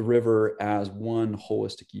the river as one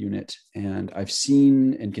holistic unit. And I've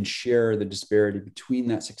seen and can share the disparity between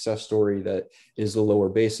that success story that is the lower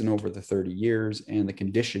basin over the 30 years and the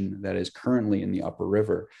condition that is currently in the upper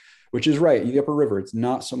river, which is right. The upper river, it's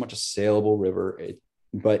not so much a sailable river,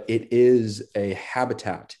 but it is a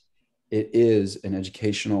habitat. It is an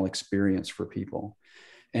educational experience for people.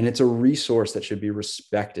 And it's a resource that should be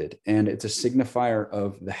respected. And it's a signifier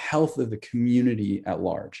of the health of the community at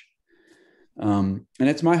large. And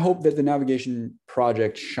it's my hope that the navigation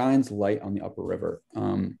project shines light on the upper river,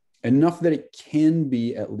 enough that it can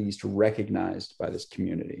be at least recognized by this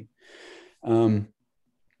community.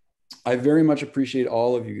 I very much appreciate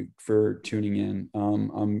all of you for tuning in.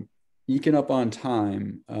 I'm eking up on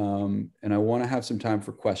time, and I want to have some time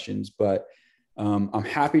for questions, but I'm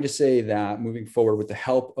happy to say that moving forward with the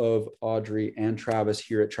help of Audrey and Travis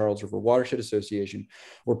here at Charles River Watershed Association,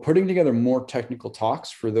 we're putting together more technical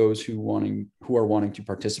talks for those who are wanting to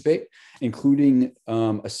participate, including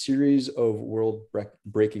a series of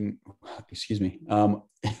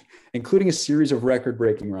including a series of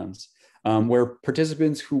record-breaking runs where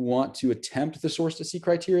participants who want to attempt the source to sea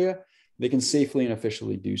criteria, they can safely and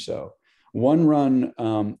officially do so. One run,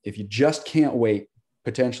 if you just can't wait,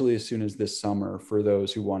 potentially as soon as this summer for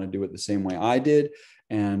those who want to do it the same way I did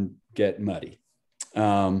and get muddy.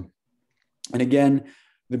 And again,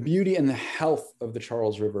 the beauty and the health of the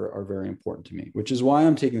Charles River are very important to me, which is why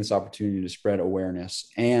I'm taking this opportunity to spread awareness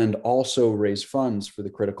and also raise funds for the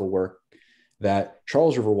critical work that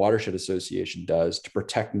Charles River Watershed Association does to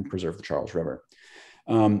protect and preserve the Charles River.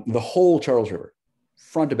 The whole Charles River,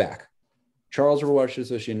 front to back, Charles River Watershed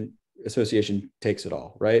Association takes it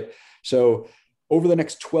all, right? So over the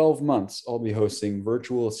next 12 months, I'll be hosting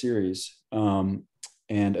virtual series and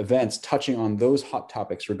events touching on those hot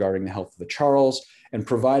topics regarding the health of the Charles and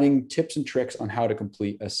providing tips and tricks on how to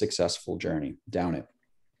complete a successful journey down it.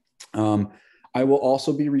 I will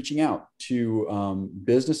also be reaching out to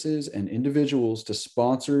businesses and individuals to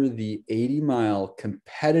sponsor the 80-mile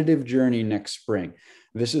competitive journey next spring.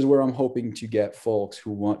 This is where I'm hoping to get folks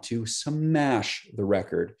who want to smash the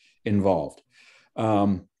record involved.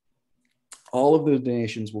 All of those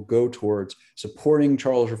donations will go towards supporting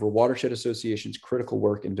Charles River Watershed Association's critical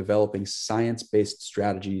work in developing science-based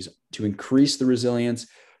strategies to increase the resilience,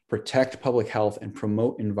 protect public health, and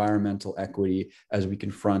promote environmental equity as we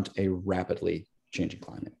confront a rapidly changing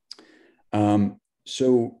climate.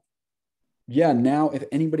 So yeah, now if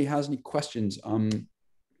anybody has any questions, I'm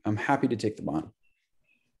happy to take them on.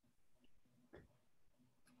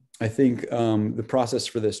 I think the process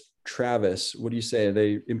for this, Travis, what do you say? Are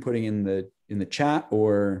they inputting in the chat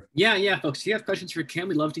or? Yeah, folks. If you have questions for Cam,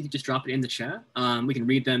 we'd love to just drop it in the chat. We can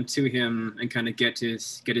read them to him and kind of get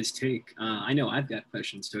his take. I know I've got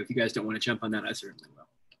questions, so if you guys don't want to jump on that, I certainly will.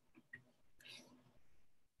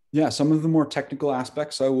 Yeah, some of the more technical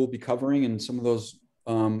aspects I will be covering in some of those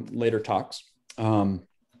later talks.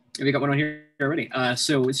 We got one on here already.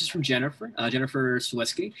 So this is from Jennifer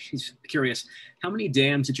Selesky. She's curious, how many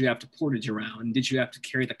dams did you have to portage around? Did you have to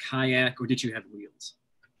carry the kayak or did you have wheels?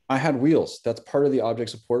 I had wheels. That's part of the object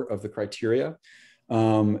support of the criteria.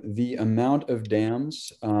 The amount of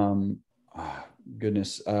dams, the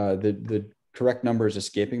correct number is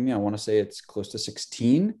escaping me. I want to say it's close to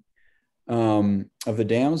 16 of the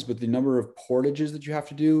dams, but the number of portages that you have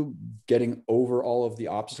to do, getting over all of the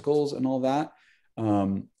obstacles and all that,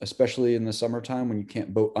 especially in the summertime when you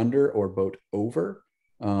can't boat under or boat over,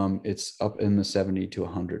 it's up in the 70 to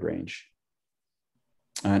 100 range.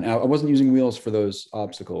 And I wasn't using wheels for those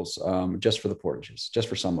obstacles, just for the portages, just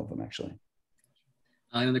for some of them actually.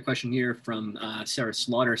 Another question here from Sarah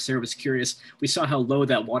Slaughter. Sarah was curious, we saw how low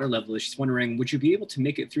that water level is. She's wondering, would you be able to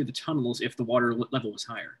make it through the tunnels if the water level was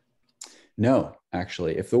higher? No,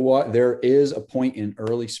 actually, if there is a point in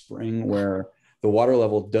early spring where the water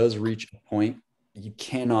level does reach a point, you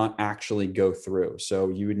cannot actually go through. So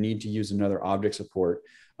you would need to use another object support,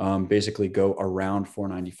 basically go around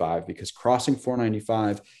 495, because crossing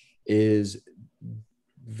 495 is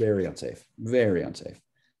very unsafe, very unsafe.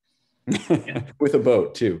 Yeah. With a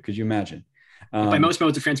boat too, could you imagine? By most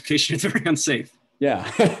modes of transportation, it's very unsafe.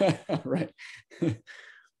 Yeah, right.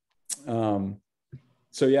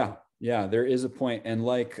 So yeah, there is a point. And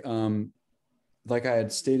like I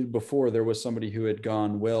had stated before, there was somebody who had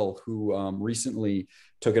gone who recently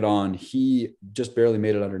took it on. He just barely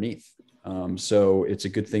made it underneath. So it's a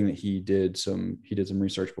good thing that he did some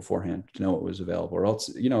research beforehand to know what was available, or else,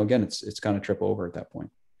 again, it's kind of trip over at that point.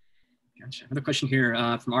 Gotcha. Another question here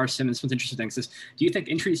from R. Simmons. This one's interesting. It says, do you think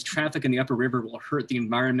increased traffic in the upper river will hurt the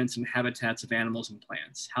environments and habitats of animals and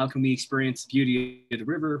plants? How can we experience the beauty of the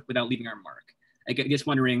river without leaving our mark? I guess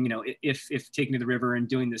wondering, if taking to the river and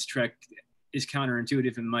doing this trek is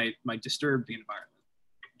counterintuitive and might disturb the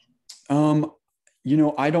environment.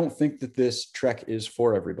 I don't think that this trek is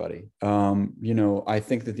for everybody. I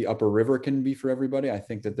think that the upper river can be for everybody. I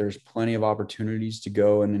think that there's plenty of opportunities to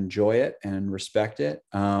go and enjoy it and respect it.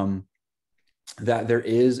 That there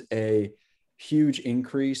is a huge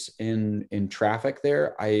increase in traffic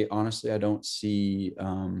there. I don't see,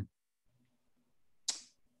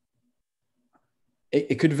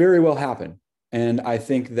 it could very well happen. And I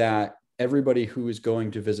think that everybody who is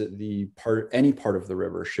going to visit any part of the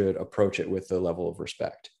river should approach it with a level of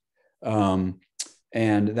respect. And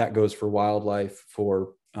that goes for wildlife,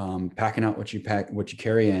 for packing out what you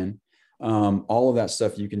carry in, all of that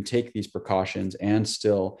stuff. You can take these precautions and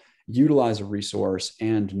still utilize a resource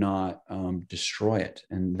and not destroy it.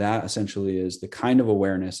 And that essentially is the kind of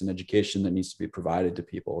awareness and education that needs to be provided to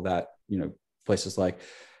people that, places like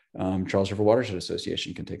Charles River Watershed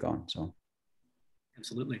Association can take on. So.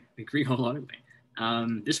 Absolutely. I agree wholeheartedly.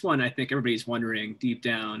 This one, I think everybody's wondering deep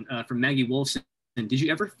down, from Maggie Wolfson, did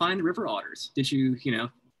you ever find river otters? Did you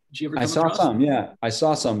ever I saw some, them? Yeah, I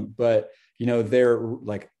saw some, but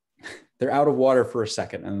they're out of water for a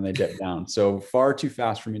second and then they dip down. So far too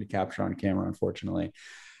fast for me to capture on camera, unfortunately.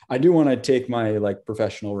 I do want to take my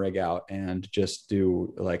professional rig out and just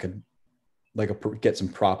do get some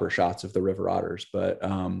proper shots of the river otters, but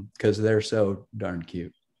because they're so darn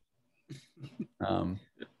cute. We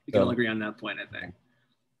can all agree on that point, I think.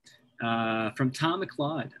 From Tom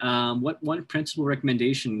McLeod, what one principal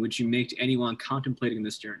recommendation would you make to anyone contemplating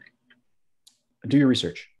this journey? Do your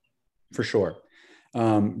research, for sure.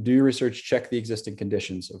 Do your research, check the existing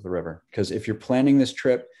conditions of the river. Because if you're planning this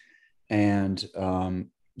trip and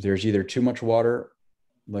there's either too much water,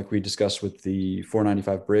 like we discussed with the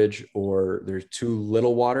 495 bridge, or there's too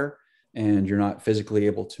little water and you're not physically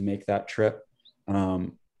able to make that trip,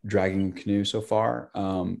 dragging a canoe so far,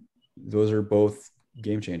 those are both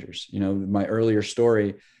game changers. You know, my earlier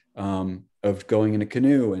story of going in a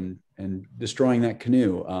canoe and destroying that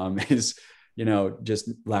canoe is, you know, just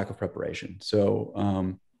lack of preparation.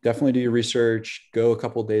 So definitely do your research, go a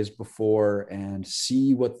couple of days before and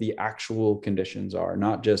see what the actual conditions are,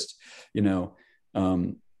 not just, you know,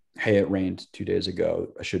 hey, it rained 2 days ago,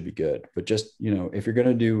 I should be good. But just, you know, if you're going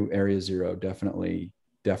to do area zero, definitely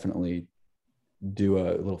do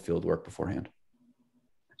a little field work beforehand.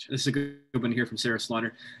 This is a good one here from Sarah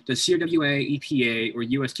Slaughter. Does CRWA, EPA, or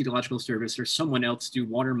U.S. Geological Service or someone else do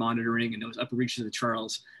water monitoring in those upper reaches of the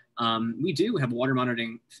Charles? We do have a water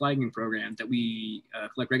monitoring flagging program that we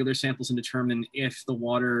collect regular samples and determine if the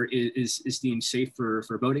water is deemed safe for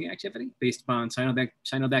boating activity based upon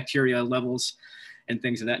cyanobacteria levels and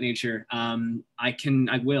things of that nature.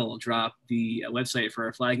 I will drop the website for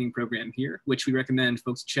our flagging program here, which we recommend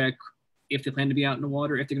folks check if they plan to be out in the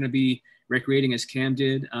water, if they're going to be recreating as Cam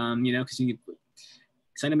did, you know, because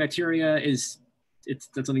cyanobacteria that's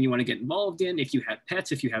something you want to get involved in. If you have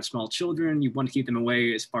pets, if you have small children, you want to keep them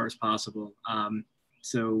away as far as possible.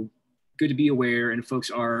 So good to be aware, and folks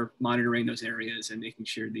are monitoring those areas and making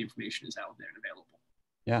sure the information is out there and available.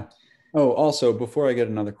 Yeah. Oh, also, before I get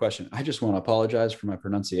another question, I just want to apologize for my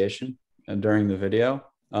pronunciation during the video.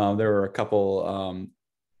 There were a couple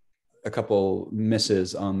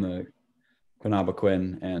misses on the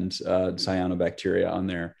quinabiquin and cyanobacteria on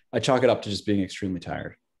there. I chalk it up to just being extremely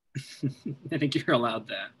tired. I think you're allowed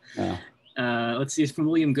that. Yeah. Let's see, it's from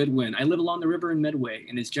William Goodwin. I live along the river in Medway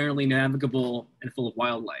and it's generally navigable and full of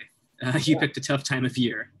wildlife. You picked a tough time of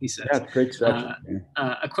year, he says. Yeah, great stretch.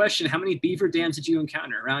 A question, how many beaver dams did you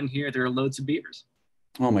encounter? Around here, there are loads of beavers.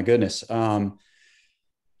 Oh my goodness. It's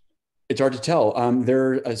hard to tell.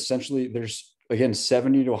 There's again,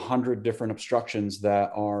 70 to 100 different obstructions that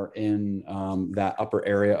are in that upper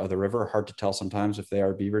area of the river. Hard to tell sometimes if they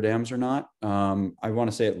are beaver dams or not. I want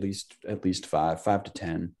to say at least 5 to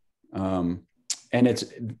 10. And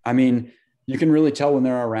you can really tell when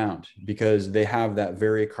they're around because they have that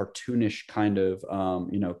very cartoonish kind of,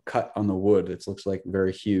 cut on the wood that looks like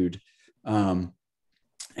very hewed. And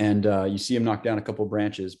you see them knock down a couple of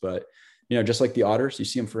branches, but, you know, just like the otters, you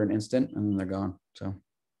see them for an instant and then they're gone. So.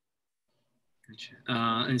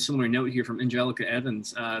 And similar note here from Angelica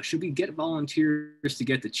Evans. Should we get volunteers to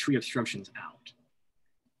get the tree obstructions out?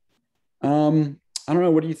 I don't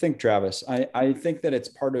know. What do you think, Travis? I think that it's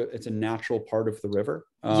a natural part of the river.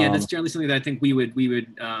 Yeah, that's generally something that I think we would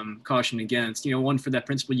caution against. You know, one for that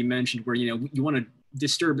principle you mentioned where, you know, you want to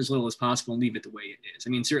disturb as little as possible and leave it the way it is.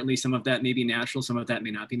 I mean, certainly some of that may be natural, some of that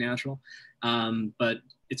may not be natural. But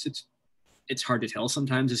it's hard to tell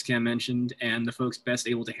sometimes, as Cam mentioned, and the folks best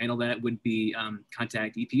able to handle that would be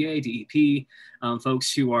contact EPA, DEP,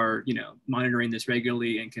 folks who are, you know, monitoring this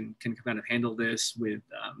regularly and can kind of handle this with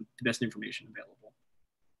the best information available.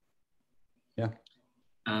 Yeah.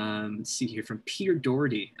 Let's see here from Peter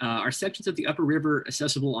Doherty. Are sections of the upper river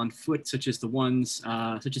accessible on foot, such as that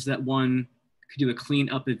one could do a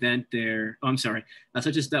cleanup event there? Oh, I'm sorry.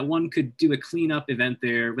 Such as that one could do a cleanup event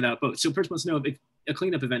there without boats. So person wants to know if a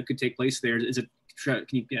cleanup event could take place there. Is it?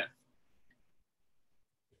 Yeah.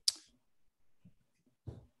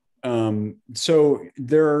 So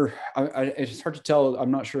it's hard to tell.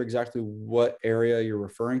 I'm not sure exactly what area you're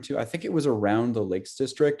referring to. I think it was around the Lakes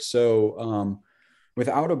District. So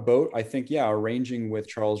without a boat, I think, yeah, arranging with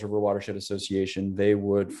Charles River Watershed Association, they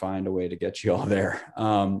would find a way to get you all there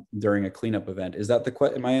during a cleanup event. Is that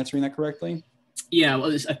am I answering that correctly? Yeah,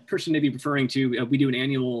 well, a person may be referring to, we do an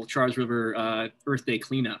annual Charles River Earth Day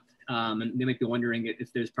cleanup. And they might be wondering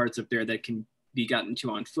if there's parts up there that can be gotten to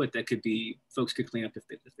on foot that folks could clean up if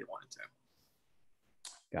they wanted to.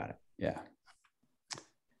 Got it. Yeah.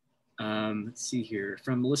 Let's see here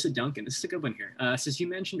from Melissa Duncan. This is a good one here. Says, you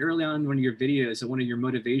mentioned early on in one of your videos that one of your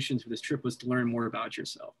motivations for this trip was to learn more about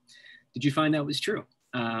yourself. Did you find that was true?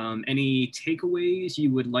 Any takeaways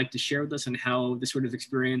you would like to share with us on how this sort of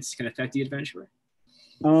experience can affect the adventurer?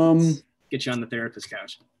 Let's get you on the therapist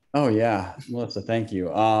couch. Oh yeah, Melissa, thank you.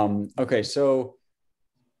 Okay, so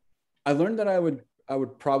I learned that I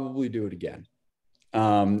would probably do it again.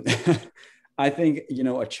 I think, you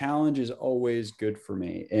know, a challenge is always good for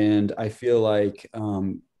me, and I feel like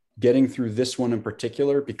getting through this one in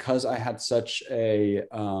particular, because I had such a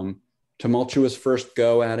tumultuous first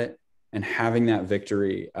go at it, and having that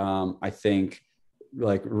victory, I think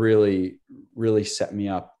like really, really set me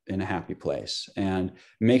up in a happy place and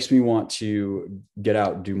makes me want to get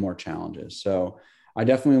out and do more challenges. So I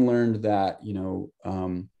definitely learned that,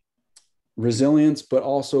 resilience, but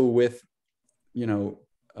also with,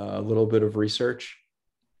 a little bit of research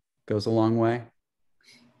goes a long way.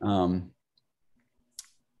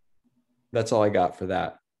 That's all I got for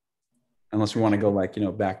that. Unless we want to go like,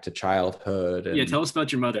 back to childhood. And... Yeah, tell us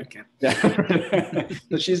about your mother, Cam. Yeah.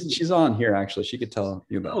 she's on here, actually. She could tell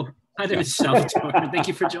you about. Oh, hi there, Mr. Salvatore. Thank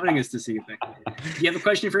you for joining us this evening. If you have a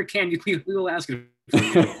question for Cam, we will ask it for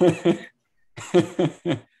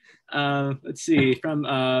you. Let's see, from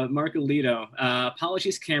Mark Alito.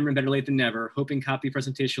 Apologies, Cameron, better late than never. Hoping copy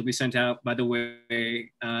presentation will be sent out. By the way,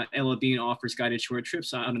 Ella Bean offers guided short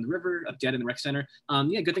trips out on the river, up dead in the rec center.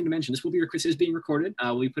 Yeah, good thing to mention. This will be quiz is being recorded.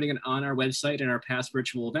 We'll be putting it on our website in our past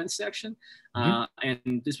virtual events section.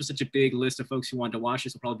 And this was such a big list of folks who wanted to watch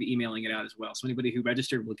this. We'll probably be emailing it out as well. So anybody who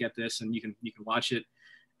registered will get this, and you can watch it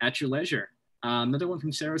at your leisure. Another one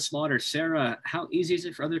from Sarah Slaughter. Sarah, how easy is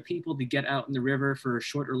it for other people to get out in the river for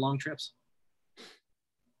short or long trips?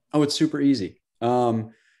 Oh, it's super easy.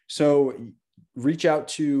 So reach out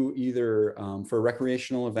to either, for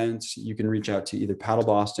recreational events, you can reach out to either Paddle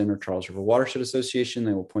Boston or Charles River Watershed Association.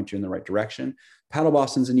 They will point you in the right direction. Paddle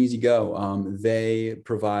Boston's an easy go. They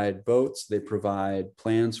provide boats. They provide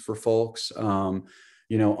plans for folks, on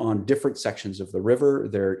different sections of the river.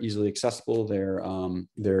 They're easily accessible. They're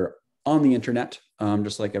on the internet,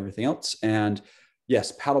 just like everything else. And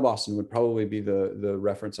yes, Paddle Boston would probably be the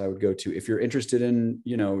reference I would go to. If you're interested in,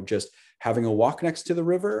 just having a walk next to the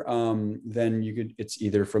river, then it's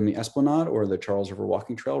either from the Esplanade or the Charles River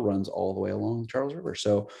Walking Trail runs all the way along the Charles River.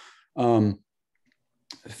 So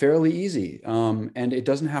fairly easy. And it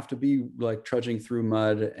doesn't have to be like trudging through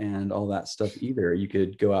mud and all that stuff either. You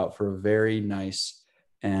could go out for a very nice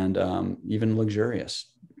and even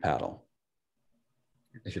luxurious paddle.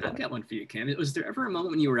 I've got one for you, Cam. Was there ever a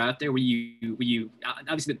moment when you were out there where you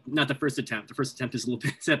obviously not the first attempt, the first attempt is a little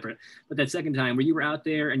bit separate, but that second time where you were out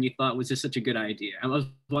there and you thought, was this such a good idea? I was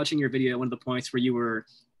watching your video, one of the points where you were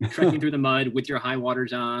trekking through the mud with your high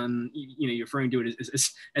waters on, you're referring to it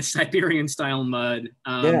as Siberian style mud,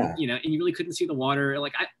 and you really couldn't see the water.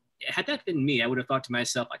 Like had that been me, I would have thought to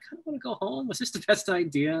myself, I kind of want to go home. Was this the best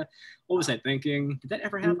idea? What was I thinking? Did that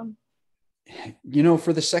ever happen?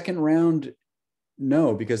 For the second round,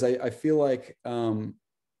 no, because I feel like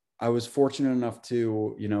I was fortunate enough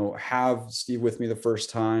to, have Steve with me the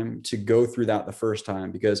first time, to go through that the first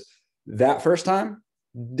time, because that first time,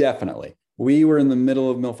 definitely. We were in the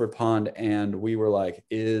middle of Milford Pond and we were like,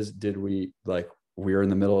 we're in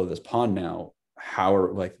the middle of this pond now.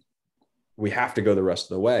 We have to go the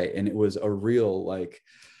rest of the way. And it was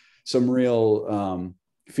some real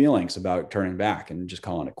feelings about turning back and just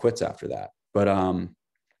calling it quits after that.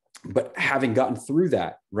 But having gotten through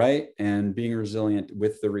that, right, and being resilient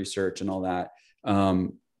with the research and all that,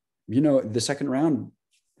 the second round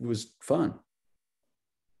was fun.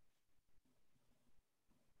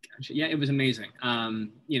 Gotcha. Yeah, it was amazing.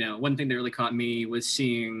 One thing that really caught me was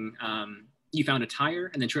seeing you found a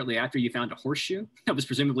tire, and then shortly after you found a horseshoe that was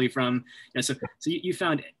presumably from. So you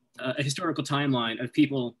found a historical timeline of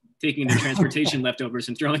people taking the transportation leftovers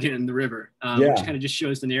and throwing it in the river, which kind of just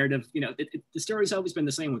shows the narrative. The story's always been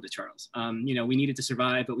the same with the Charles. We needed to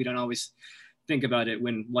survive, but we don't always think about it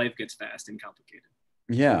when life gets fast and complicated.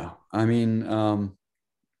 Yeah, I mean,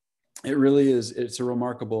 it really is. It's a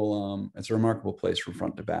remarkable place from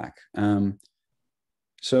front to back.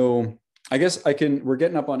 So I guess we're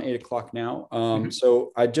getting up on 8 o'clock now.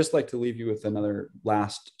 So I'd just like to leave you with another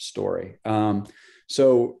last story.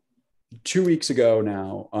 So 2 weeks ago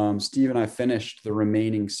now, Steve and I finished the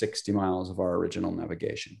remaining 60 miles of our original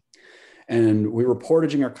navigation. And we were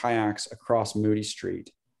portaging our kayaks across Moody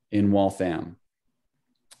Street in Waltham.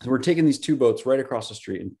 So we're taking these two boats right across the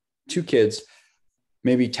street, and two kids,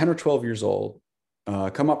 maybe 10 or 12 years old,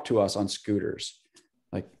 come up to us on scooters.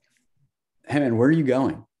 Like, hey man, where are you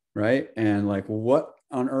going? Right? And like, what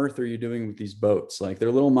on earth are you doing with these boats? Like,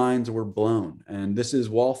 their little minds were blown. And this is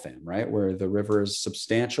Waltham, right, where the river is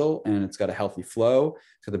substantial and it's got a healthy flow.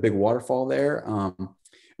 It's got a big waterfall there.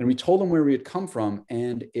 And we told them where we had come from,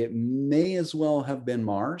 and it may as well have been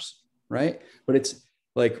Mars, right? But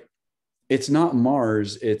it's not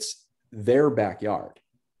Mars, it's their backyard,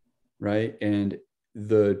 right? And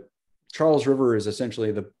the Charles River is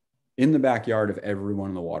essentially in the backyard of everyone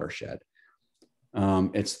in the watershed.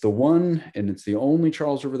 It's the one, and it's the only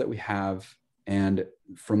Charles River that we have. And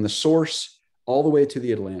from the source all the way to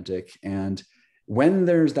the Atlantic. And when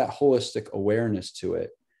there's that holistic awareness to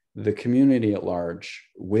it, the community at large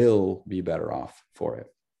will be better off for it.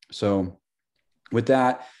 So with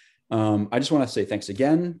that, I just want to say thanks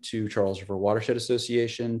again to Charles River Watershed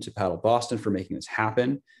Association, to Paddle Boston for making this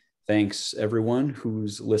happen. Thanks everyone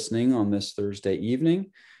who's listening on this Thursday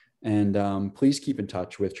evening. And please keep in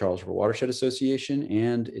touch with Charles River Watershed Association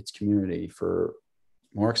and its community for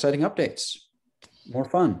more exciting updates, more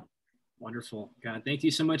fun. Wonderful. God, thank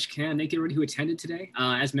you so much, Ken. Thank you everybody who attended today.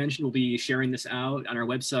 As mentioned, we'll be sharing this out on our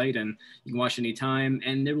website, and you can watch anytime.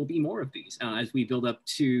 And there will be more of these as we build up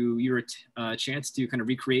to your chance to kind of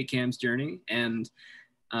recreate Cam's journey. And,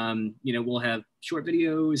 we'll have short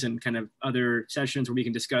videos and kind of other sessions where we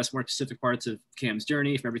can discuss more specific parts of Cam's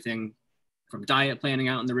journey, from everything from diet planning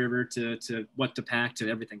out in the river to what to pack to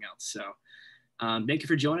everything else. So thank you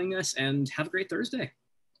for joining us, and have a great Thursday.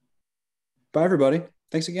 Bye, everybody.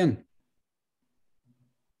 Thanks again.